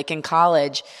people. Like in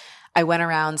college, I went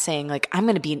around saying like, I'm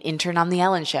going to be an intern on the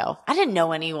Ellen Show. I didn't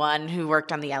know anyone who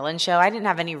worked on the Ellen Show. I didn't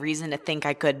have any reason to think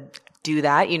I could do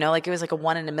that. Like it was like a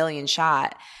 1 in a million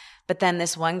shot. But then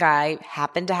this one guy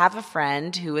happened to have a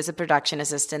friend who was a production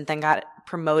assistant, then got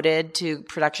promoted to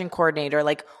production coordinator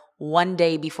like one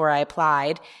day before I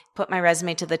applied, put my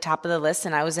resume to the top of the list,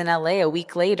 and I was in LA a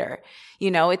week later.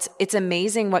 It's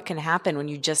amazing what can happen when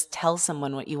you just tell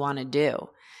someone what you want to do.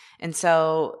 And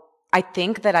so I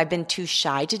think that I've been too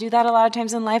shy to do that a lot of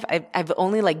times in life. I've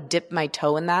only like dipped my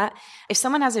toe in that. If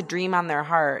someone has a dream on their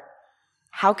heart,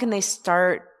 how can they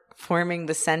start forming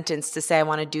the sentence to say, I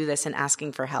want to do this, and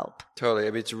asking for help? Totally.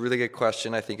 I mean, it's a really good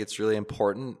question. I think it's really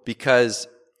important, because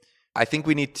I think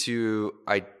we need to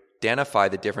identify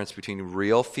the difference between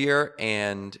real fear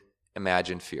and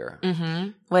imagined fear. Mm-hmm.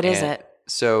 What is it?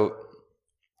 So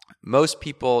most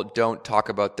people don't talk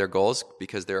about their goals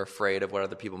because they're afraid of what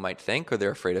other people might think, or they're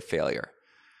afraid of failure.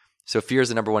 So fear is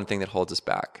the number one thing that holds us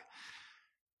back.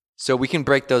 So we can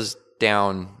break those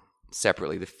down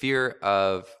separately. The fear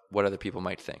of what other people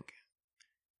might think.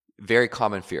 Very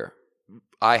common fear.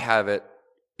 I have it.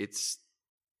 It's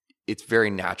very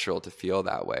natural to feel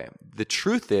that way. The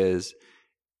truth is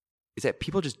that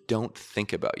people just don't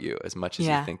think about you as much as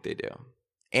you think they do.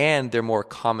 And they're more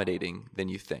accommodating than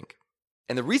you think.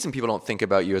 And the reason people don't think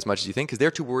about you as much as you think is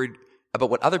they're too worried about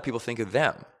what other people think of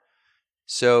them.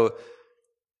 So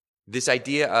this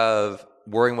idea of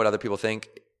worrying what other people think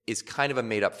is kind of a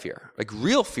made-up fear. Like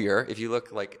real fear, if you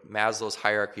look like Maslow's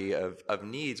hierarchy of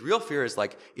needs, real fear is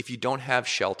like if you don't have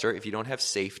shelter, if you don't have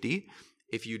safety,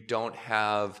 if you don't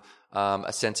have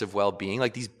a sense of well-being,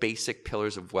 like these basic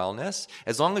pillars of wellness,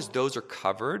 as long as those are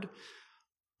covered,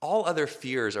 all other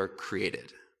fears are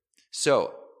created.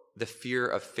 So the fear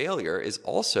of failure is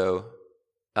also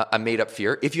a made-up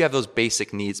fear if you have those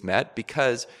basic needs met,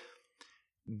 because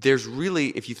there's really,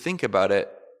 if you think about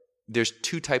it, there's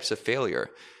two types of failure.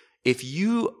 If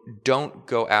you don't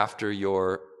go after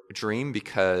your dream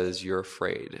because you're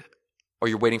afraid or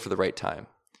you're waiting for the right time,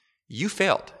 you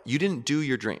failed. You didn't do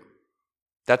your dream.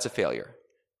 That's a failure.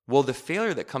 Well, the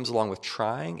failure that comes along with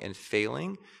trying and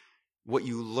failing, what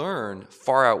you learn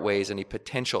far outweighs any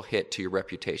potential hit to your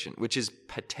reputation, which is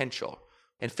potential.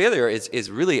 And failure is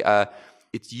really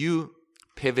it's you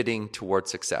pivoting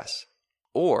towards success.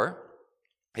 Or,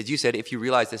 as you said, if you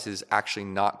realize this is actually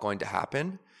not going to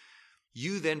happen,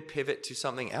 you then pivot to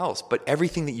something else. But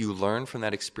everything that you learn from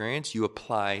that experience, you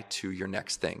apply to your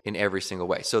next thing in every single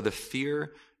way. So the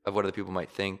fear of what other people might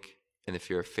think and the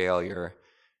fear of failure,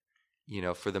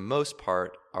 for the most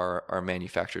part, are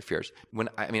manufactured fears.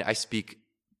 I speak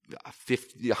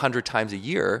 100 times a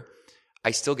year,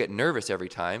 I still get nervous every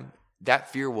time. That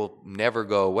fear will never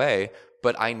go away,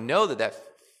 but I know that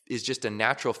is just a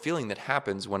natural feeling that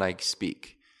happens when I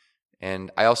speak.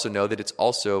 And I also know that it's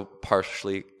also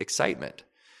partially excitement.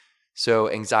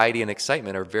 So anxiety and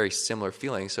excitement are very similar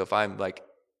feelings. So if I'm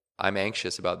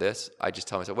anxious about this, I just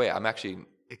tell myself, wait, I'm actually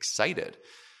excited.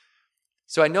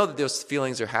 So I know that those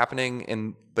feelings are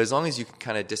happening, but as long as you can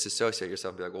kind of disassociate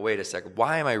yourself and be like, well, wait a second,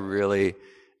 why am I really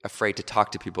afraid to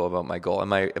talk to people about my goal?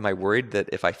 Am I worried that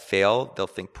if I fail, they'll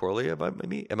think poorly about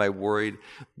me? Am I worried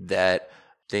that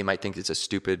they might think it's a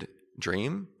stupid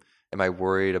dream? Am I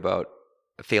worried about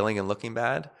failing and looking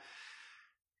bad?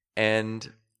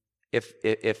 And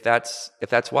if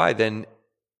that's why, then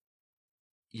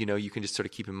you can just sort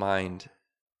of keep in mind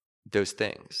those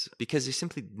things, because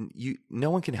no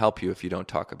one can help you if you don't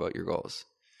talk about your goals.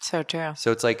 So true.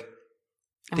 So it's like,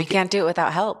 and we can't do it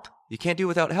without help. You can't do it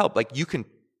without help. Like you can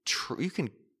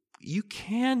you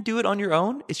can do it on your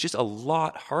own. It's just a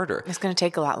lot harder. It's going to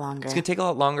take a lot longer. It's going to take a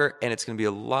lot longer, and it's going to be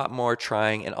a lot more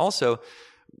trying. And also,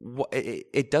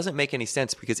 it doesn't make any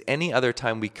sense because any other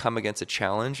time we come against a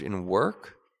challenge in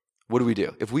work, what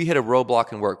do? If we hit a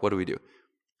roadblock in work, what do?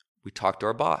 We talk to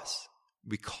our boss.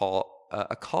 We call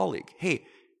a colleague. Hey,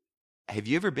 have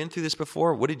you ever been through this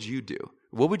before? What did you do?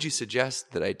 What would you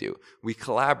suggest that I do? We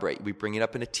collaborate. We bring it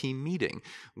up in a team meeting.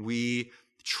 We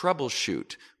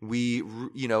troubleshoot. We,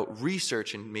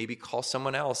 research and maybe call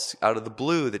someone else out of the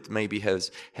blue that maybe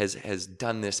has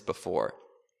done this before.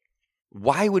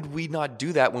 Why would we not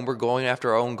do that when we're going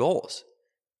after our own goals?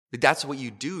 That's what you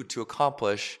do to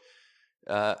accomplish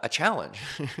a challenge.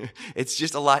 It's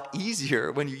just a lot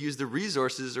easier when you use the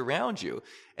resources around you.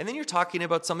 And then you're talking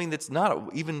about something that's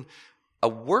not even a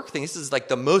work thing. This is like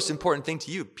the most important thing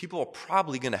to you. People are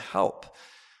probably going to help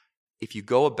if you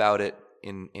go about it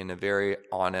in a very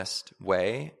honest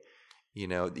way.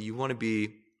 You want to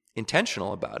be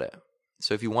intentional about it.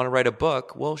 So if you want to write a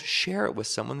book, well, share it with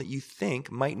someone that you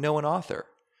think might know an author,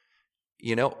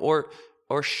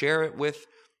 or share it with,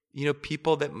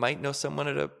 people that might know someone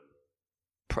at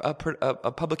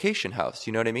a publication house.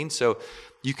 You know what I mean? So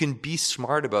you can be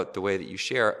smart about the way that you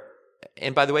share.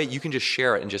 And by the way, you can just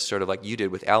share it and just sort of like you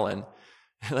did with Ellen.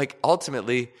 Like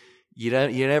ultimately, you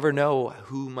never know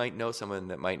who might know someone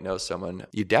that might know someone.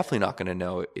 You're definitely not going to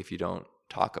know if you don't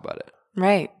talk about it.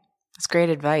 Right. That's great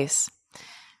advice.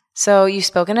 So you've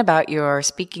spoken about your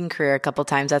speaking career a couple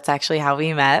times. That's actually how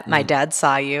we met. My dad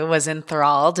saw you, was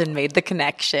enthralled, and made the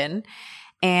connection.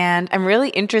 And I'm really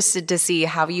interested to see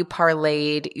how you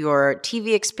parlayed your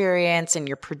TV experience and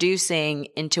your producing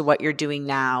into what you're doing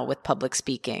now with public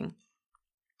speaking.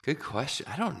 Good question.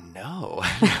 I don't know.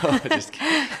 No clue.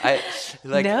 I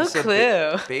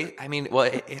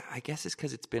guess it's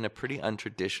because it's been a pretty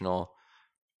untraditional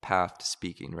path to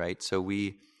speaking, right? So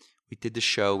we did the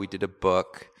show, we did a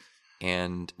book,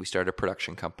 and we started a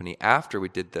production company after we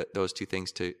did those two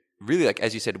things to really, like,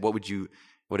 as you said,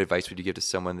 what advice would you give to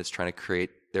someone that's trying to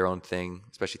create their own thing,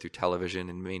 especially through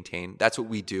television and maintain? That's what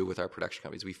we do with our production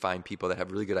companies. We find people that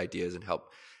have really good ideas and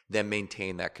help them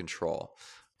maintain that control.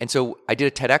 And so I did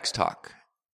a TEDx talk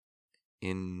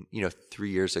in 3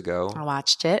 years ago. I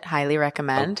watched it. Highly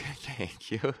recommend. Okay,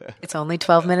 thank you. It's only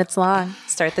 12 minutes long.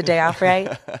 Start the day off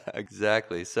right.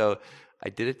 Exactly. So I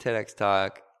did a TEDx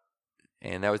talk,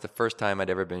 and that was the first time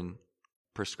I'd ever been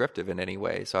prescriptive in any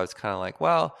way. So I was kind of like,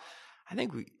 well, I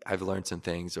think I've learned some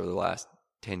things over the last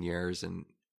 10 years, and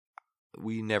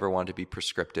we never want to be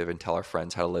prescriptive and tell our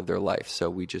friends how to live their life. So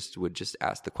we would just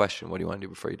ask the question, what do you want to do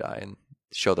before you die? And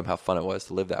show them how fun it was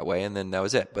to live that way. And then that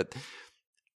was it. But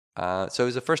so it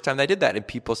was the first time that I did that, and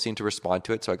people seemed to respond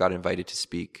to it. So I got invited to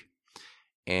speak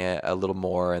a little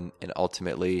more. And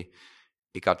ultimately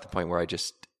it got to the point where I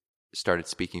just started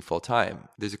speaking full time.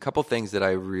 There's a couple things that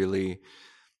I really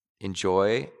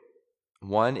enjoy.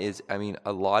 One is,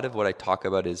 a lot of what I talk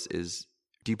about is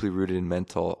deeply rooted in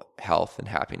mental health and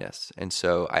happiness. And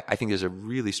so I think there's a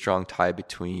really strong tie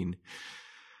between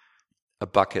a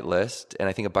bucket list, and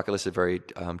I think a bucket list is a very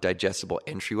digestible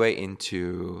entryway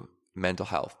into mental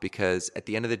health, because at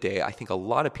the end of the day, I think a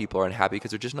lot of people are unhappy because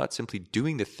they're just not simply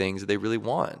doing the things that they really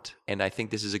want. And I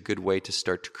think this is a good way to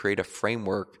start to create a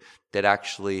framework that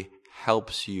actually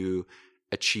helps you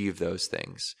achieve those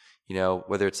things.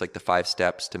 Whether it's like the 5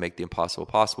 steps to make the impossible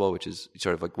possible, which is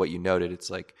sort of like what you noted. It's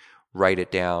like write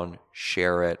it down,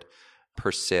 share it,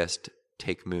 persist,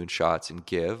 take moonshots, and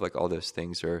give. Like all those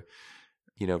things are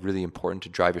really important to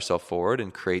drive yourself forward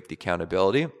and create the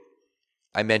accountability.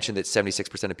 I mentioned that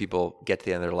 76% of people get to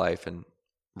the end of their life and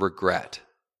regret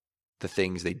the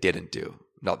things they didn't do,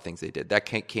 not the things they did. That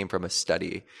came from a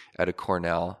study out of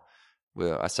Cornell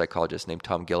with a psychologist named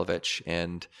Tom Gilovich.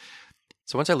 And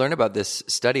so once I learned about this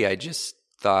study, I just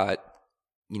thought,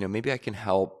 maybe I can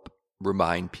help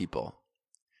remind people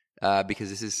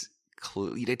because this is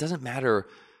it doesn't matter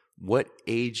what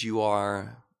age you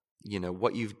are,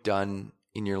 what you've done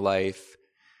in your life.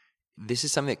 This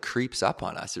is something that creeps up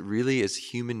on us. It really is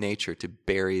human nature to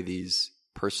bury these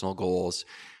personal goals.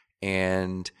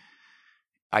 And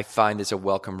I find this a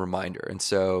welcome reminder. And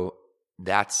so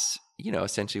that's,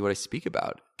 essentially what I speak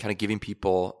about, kind of giving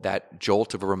people that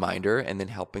jolt of a reminder and then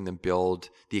helping them build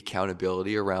the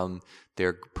accountability around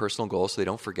their personal goals so they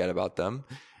don't forget about them,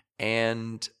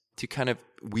 and to kind of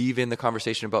weave in the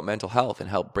conversation about mental health and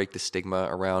help break the stigma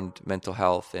around mental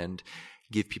health and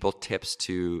give people tips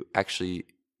to actually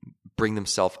bring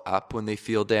themselves up when they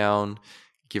feel down,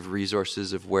 give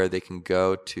resources of where they can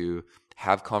go to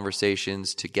have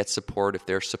conversations, to get support if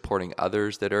they're supporting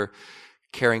others that are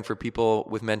caring for people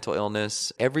with mental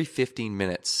illness. Every 15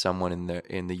 minutes, someone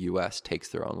in the U.S. takes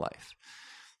their own life.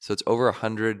 So it's over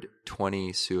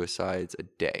 120 suicides a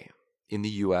day in the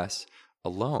U.S.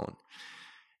 alone.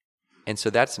 And so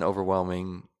that's an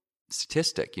overwhelming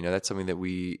statistic. That's something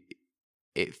that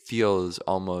it feels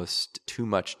almost too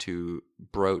much to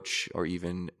broach or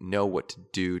even know what to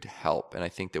do to help. And I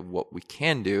think that what we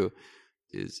can do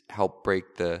is help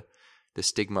break the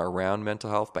stigma around mental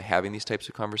health by having these types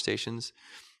of conversations,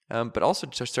 but also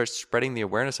to start spreading the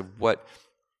awareness of what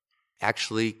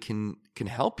actually can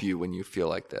help you when you feel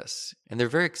like this. And they're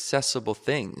very accessible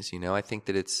things. I think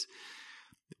that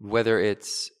whether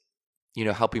it's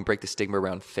helping break the stigma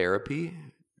around therapy.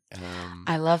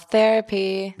 I love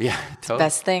therapy. Yeah, it's the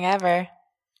best thing ever.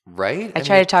 Right? I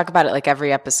try to talk about it like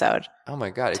every episode. Oh my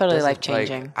God. Totally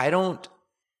life-changing.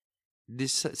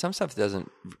 Some stuff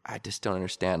I just don't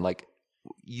understand. Like,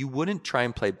 you wouldn't try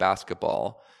and play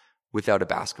basketball without a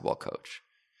basketball coach.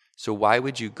 So why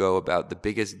would you go about the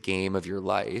biggest game of your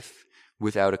life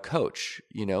without a coach?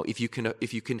 If you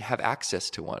can have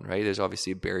access to one, right? There's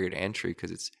obviously a barrier to entry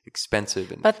because it's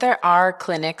expensive. But there are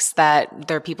clinics that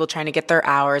there are people trying to get their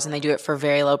hours and they do it for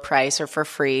very low price or for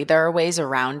free. There are ways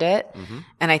around it. Mm-hmm.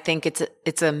 And I think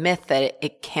it's a myth that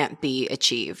it can't be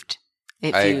achieved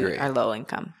if you are low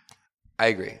income. I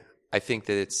agree. I think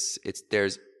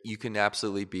that you can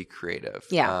absolutely be creative.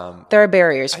 Yeah. There are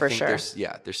barriers for sure.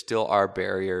 There still are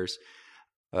barriers.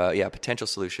 Potential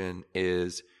solution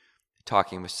is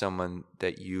talking with someone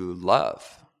that you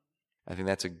love. I think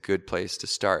that's a good place to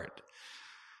start.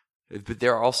 But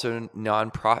there are also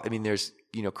nonprofit. There's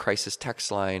crisis text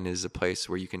line is a place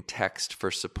where you can text for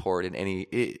support in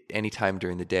any time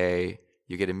during the day.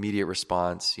 You get immediate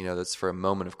response. That's for a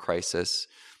moment of crisis.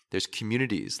 There's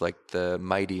communities like the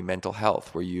Mighty Mental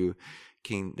Health where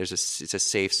it's a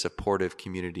safe, supportive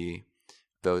community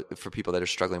for people that are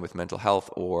struggling with mental health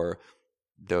or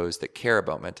those that care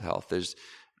about mental health. There's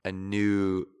a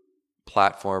new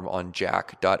platform on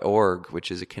jack.org,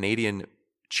 which is a Canadian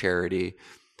charity,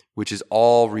 which is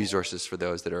all resources for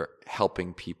those that are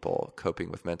helping people coping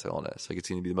with mental illness. Like, it's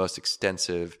going to be the most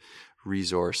extensive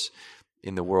resource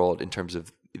in the world in terms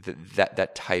of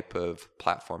that type of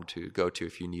platform to go to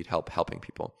if you need help helping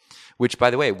people, which, by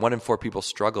the way, 1 in 4 people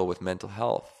struggle with mental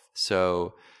health.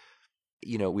 So,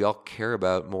 we all care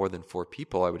about more than 4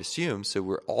 people, I would assume. So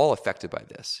we're all affected by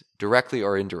this, directly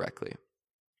or indirectly.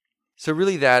 So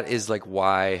really that is like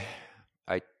why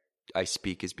I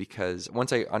speak, is because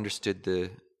once I understood the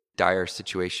dire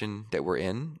situation that we're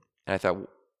in, and I thought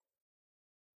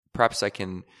perhaps I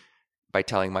can, by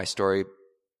telling my story,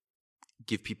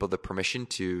 give people the permission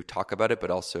to talk about it, but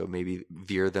also maybe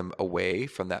veer them away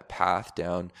from that path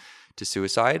down to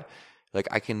suicide. Like,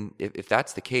 I can, if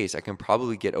that's the case, I can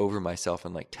probably get over myself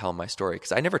and like tell my story,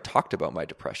 because I never talked about my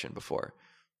depression before,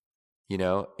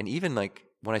 and even like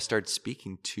when I started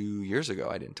speaking 2 years ago,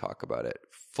 I didn't talk about it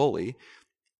fully.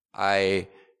 And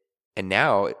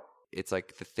now it's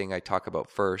like the thing I talk about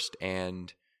first,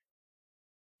 and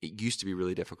it used to be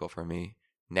really difficult for me.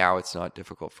 Now it's not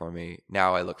difficult for me.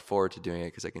 Now I look forward to doing it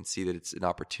because I can see that it's an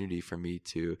opportunity for me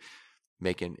to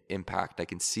make an impact. I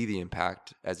can see the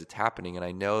impact as it's happening. And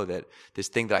I know that this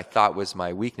thing that I thought was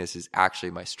my weakness is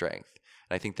actually my strength.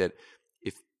 And I think that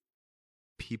if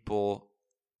people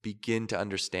begin to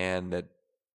understand that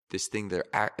this thing they're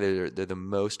the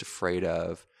most afraid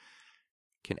of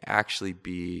can actually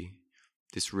be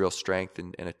this real strength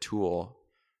and a tool,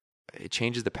 it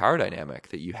changes the power dynamic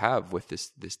that you have with this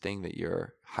thing that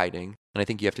you're hiding. And I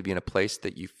think you have to be in a place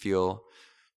that you feel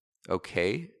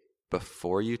okay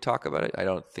before you talk about it. I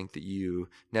don't think that you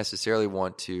necessarily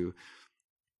want to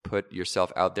put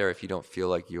yourself out there if you don't feel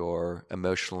like you're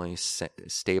emotionally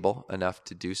stable enough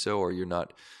to do so, or you're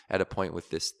not at a point with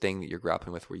this thing that you're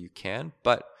grappling with where you can.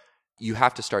 But you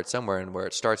have to start somewhere, and where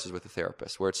it starts is with a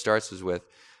therapist. Where it starts is with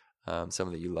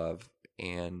someone that you love.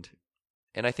 And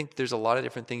I think there's a lot of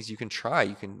different things you can try.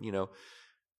 You can,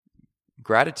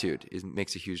 gratitude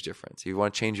makes a huge difference. If you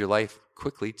want to change your life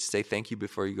quickly, say thank you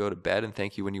before you go to bed and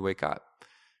thank you when you wake up.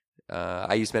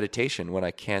 I use meditation when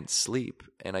I can't sleep,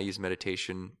 and I use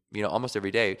meditation, almost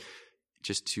every day,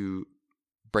 just to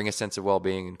bring a sense of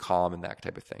well-being and calm and that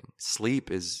type of thing.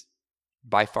 Sleep is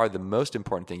by far the most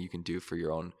important thing you can do for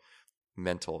your own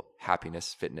mental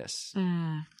happiness, fitness.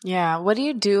 Yeah. What do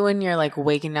you do when you're like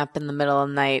waking up in the middle of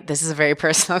the night? This is a very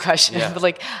personal question, but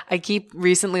like I keep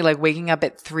recently like waking up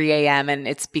at 3 a.m. and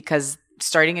it's because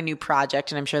starting a new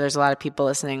project, and I'm sure there's a lot of people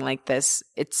listening like this,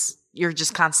 you're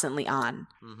just constantly on.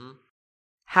 Mm-hmm.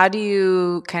 How do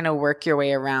you kind of work your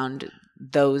way around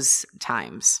those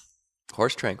times?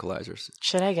 Horse tranquilizers.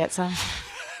 Should I get some?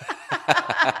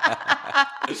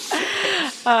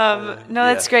 No,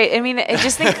 that's great. I mean, I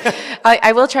just think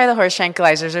I will try the horse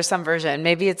tranquilizers or some version.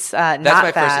 Maybe it's not That's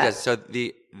my that. first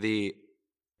suggestion. So the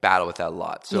battle with that a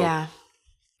lot. So Yeah.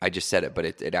 I just said it, but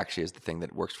it actually is the thing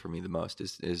that works for me the most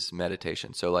is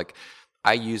meditation. So like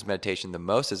I use meditation the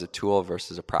most as a tool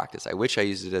versus a practice. I wish I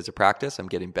used it as a practice. I'm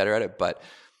getting better at it, but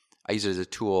I use it as a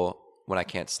tool when I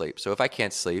can't sleep. So if I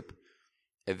can't sleep,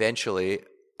 eventually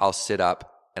I'll sit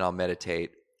up and I'll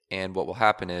meditate. And what will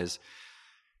happen is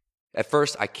at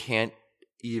first I can't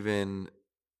even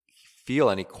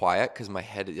feel any quiet because my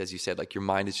head, as you said, like your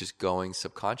mind is just going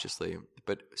subconsciously.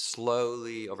 But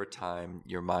slowly over time,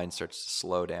 your mind starts to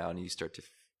slow down. And you start to,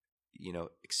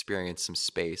 experience some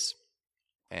space.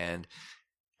 And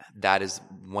that is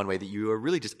one way that you are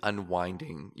really just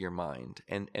unwinding your mind.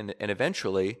 And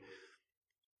eventually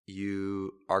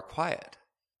you are quiet.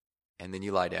 And then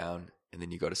you lie down and then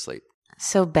you go to sleep.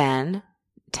 So Ben,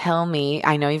 tell me,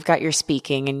 I know you've got your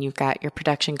speaking and you've got your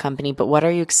production company, but what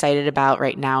are you excited about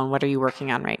right now and what are you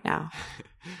working on right now?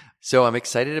 So I'm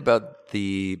excited about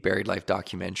the Buried Life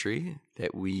documentary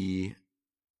that we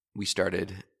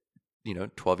started,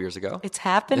 12 years ago. It's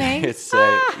happening. That's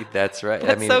right.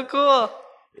 That's so cool.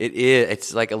 It is.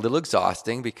 It's like a little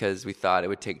exhausting because we thought it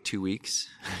would take 2 weeks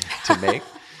to make,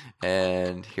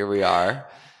 and here we are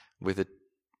with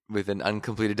an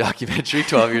uncompleted documentary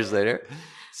 12 years later.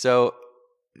 So,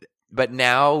 but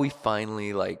now we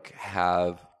finally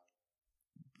have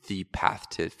the path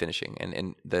to finishing.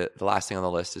 And the last thing on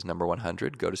the list is number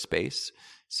 100, go to space.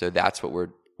 So that's what we're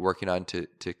working on to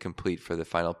complete for the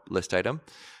final list item.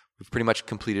 We've pretty much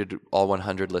completed all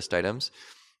 100 list items.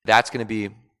 That's going to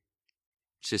be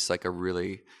just like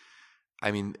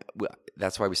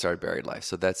that's why we started Buried Life.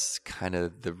 So that's kind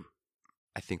of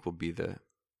I think will be the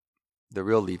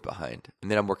real leave behind.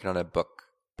 And then I'm working on a book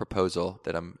proposal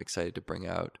that I'm excited to bring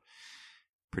out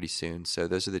pretty soon. So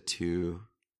those are the two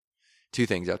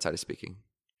things outside of speaking.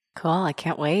 Cool. I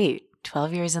can't wait.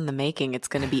 12 years in the making. It's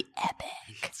going to be epic.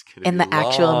 It's gonna in be the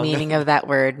actual long. meaning of that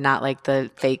word, not like the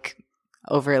fake,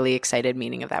 overly excited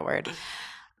meaning of that word.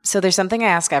 So there's something I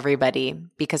ask everybody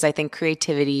because I think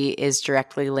creativity is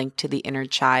directly linked to the inner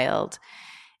child.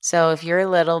 So if your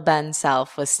little Ben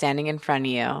self was standing in front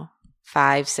of you,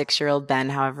 5, 6-year-old Ben,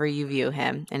 however you view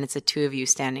him, and it's the two of you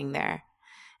standing there,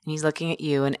 and he's looking at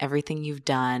you and everything you've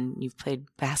done. You've played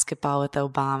basketball with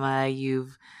Obama.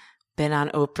 You've been on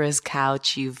Oprah's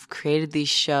couch. You've created these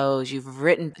shows. You've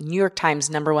written New York Times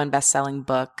 #1 best-selling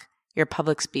book. You're a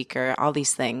public speaker, all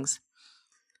these things.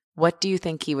 What do you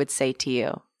think he would say to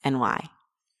you and why?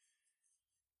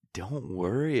 Don't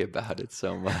worry about it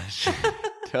so much.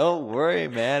 Don't worry,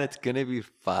 man. It's going to be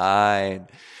fine.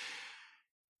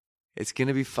 It's going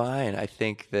to be fine. I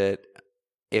think that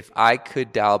if I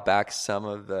could dial back some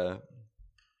of the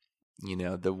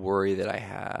worry that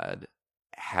I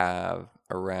have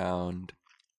around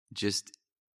just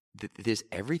this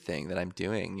everything that I'm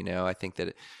doing, I think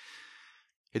that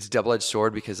it's a double-edged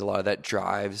sword because a lot of that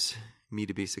drives me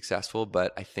to be successful.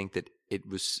 But I think that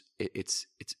it's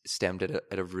stemmed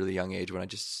at a really young age when I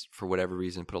just, for whatever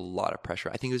reason, put a lot of pressure.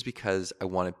 I think it was because I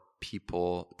wanted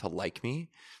people to like me.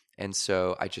 And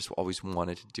so I just always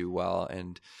wanted to do well.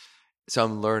 And so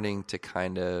I'm learning to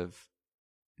kind of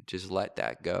just let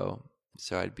that go.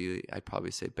 So I'd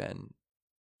probably say, Ben,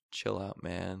 chill out,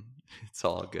 man. It's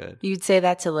all good. You'd say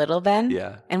that to little Ben?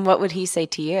 Yeah. And what would he say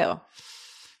to you?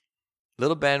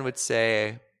 Little Ben would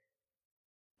say,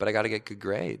 but I got to get good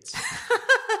grades.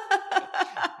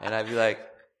 And I'd be like,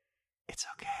 it's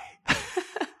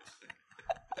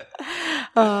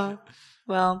okay.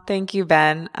 Well, thank you,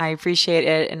 Ben. I appreciate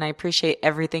it. And I appreciate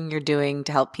everything you're doing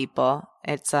to help people.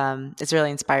 It's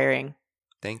really inspiring.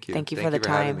 Thank you. Thank you for the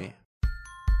time. Having me.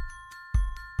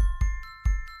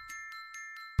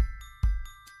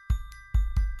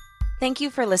 Thank you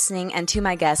for listening and to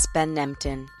my guest, Ben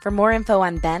Nemtin. For more info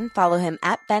on Ben, follow him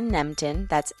at Ben Nemtin,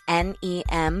 that's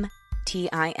Nemtin,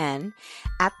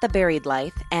 at The Buried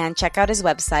Life, and check out his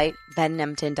website,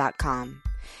 bennemtin.com.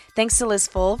 Thanks to Liz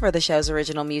Full for the show's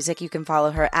original music. You can follow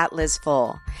her at Liz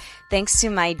Full. Thanks to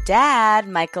my dad,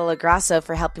 Michael Lagrasso,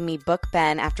 for helping me book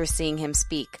Ben after seeing him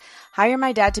speak. Hire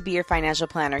my dad to be your financial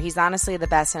planner. He's honestly the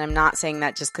best, and I'm not saying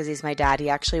that just because he's my dad. He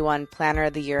actually won Planner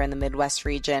of the Year in the Midwest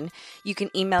region. You can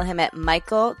email him at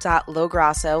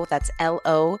michael.lograsso, that's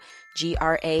Lograsso,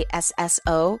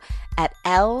 at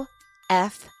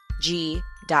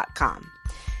lfg.com.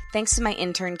 Thanks to my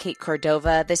intern, Kate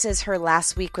Cordova. This is her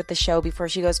last week with the show before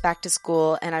she goes back to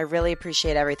school, and I really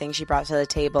appreciate everything she brought to the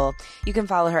table. You can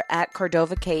follow her at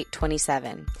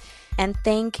CordovaKate27. And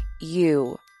thank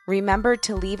you. Remember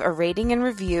to leave a rating and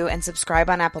review and subscribe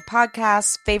on Apple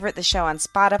Podcasts, favorite the show on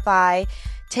Spotify,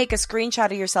 Take a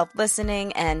screenshot of yourself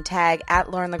listening and tag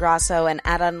at Lauren LaGrasso and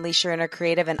at Unleash Your Inner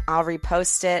Creative, and I'll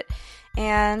repost it.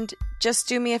 And just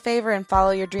do me a favor and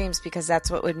follow your dreams, because that's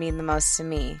what would mean the most to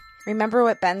me. Remember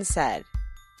what Ben said.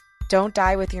 Don't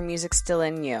die with your music still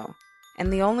in you.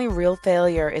 And the only real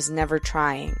failure is never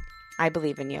trying. I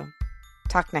believe in you.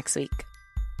 Talk next week.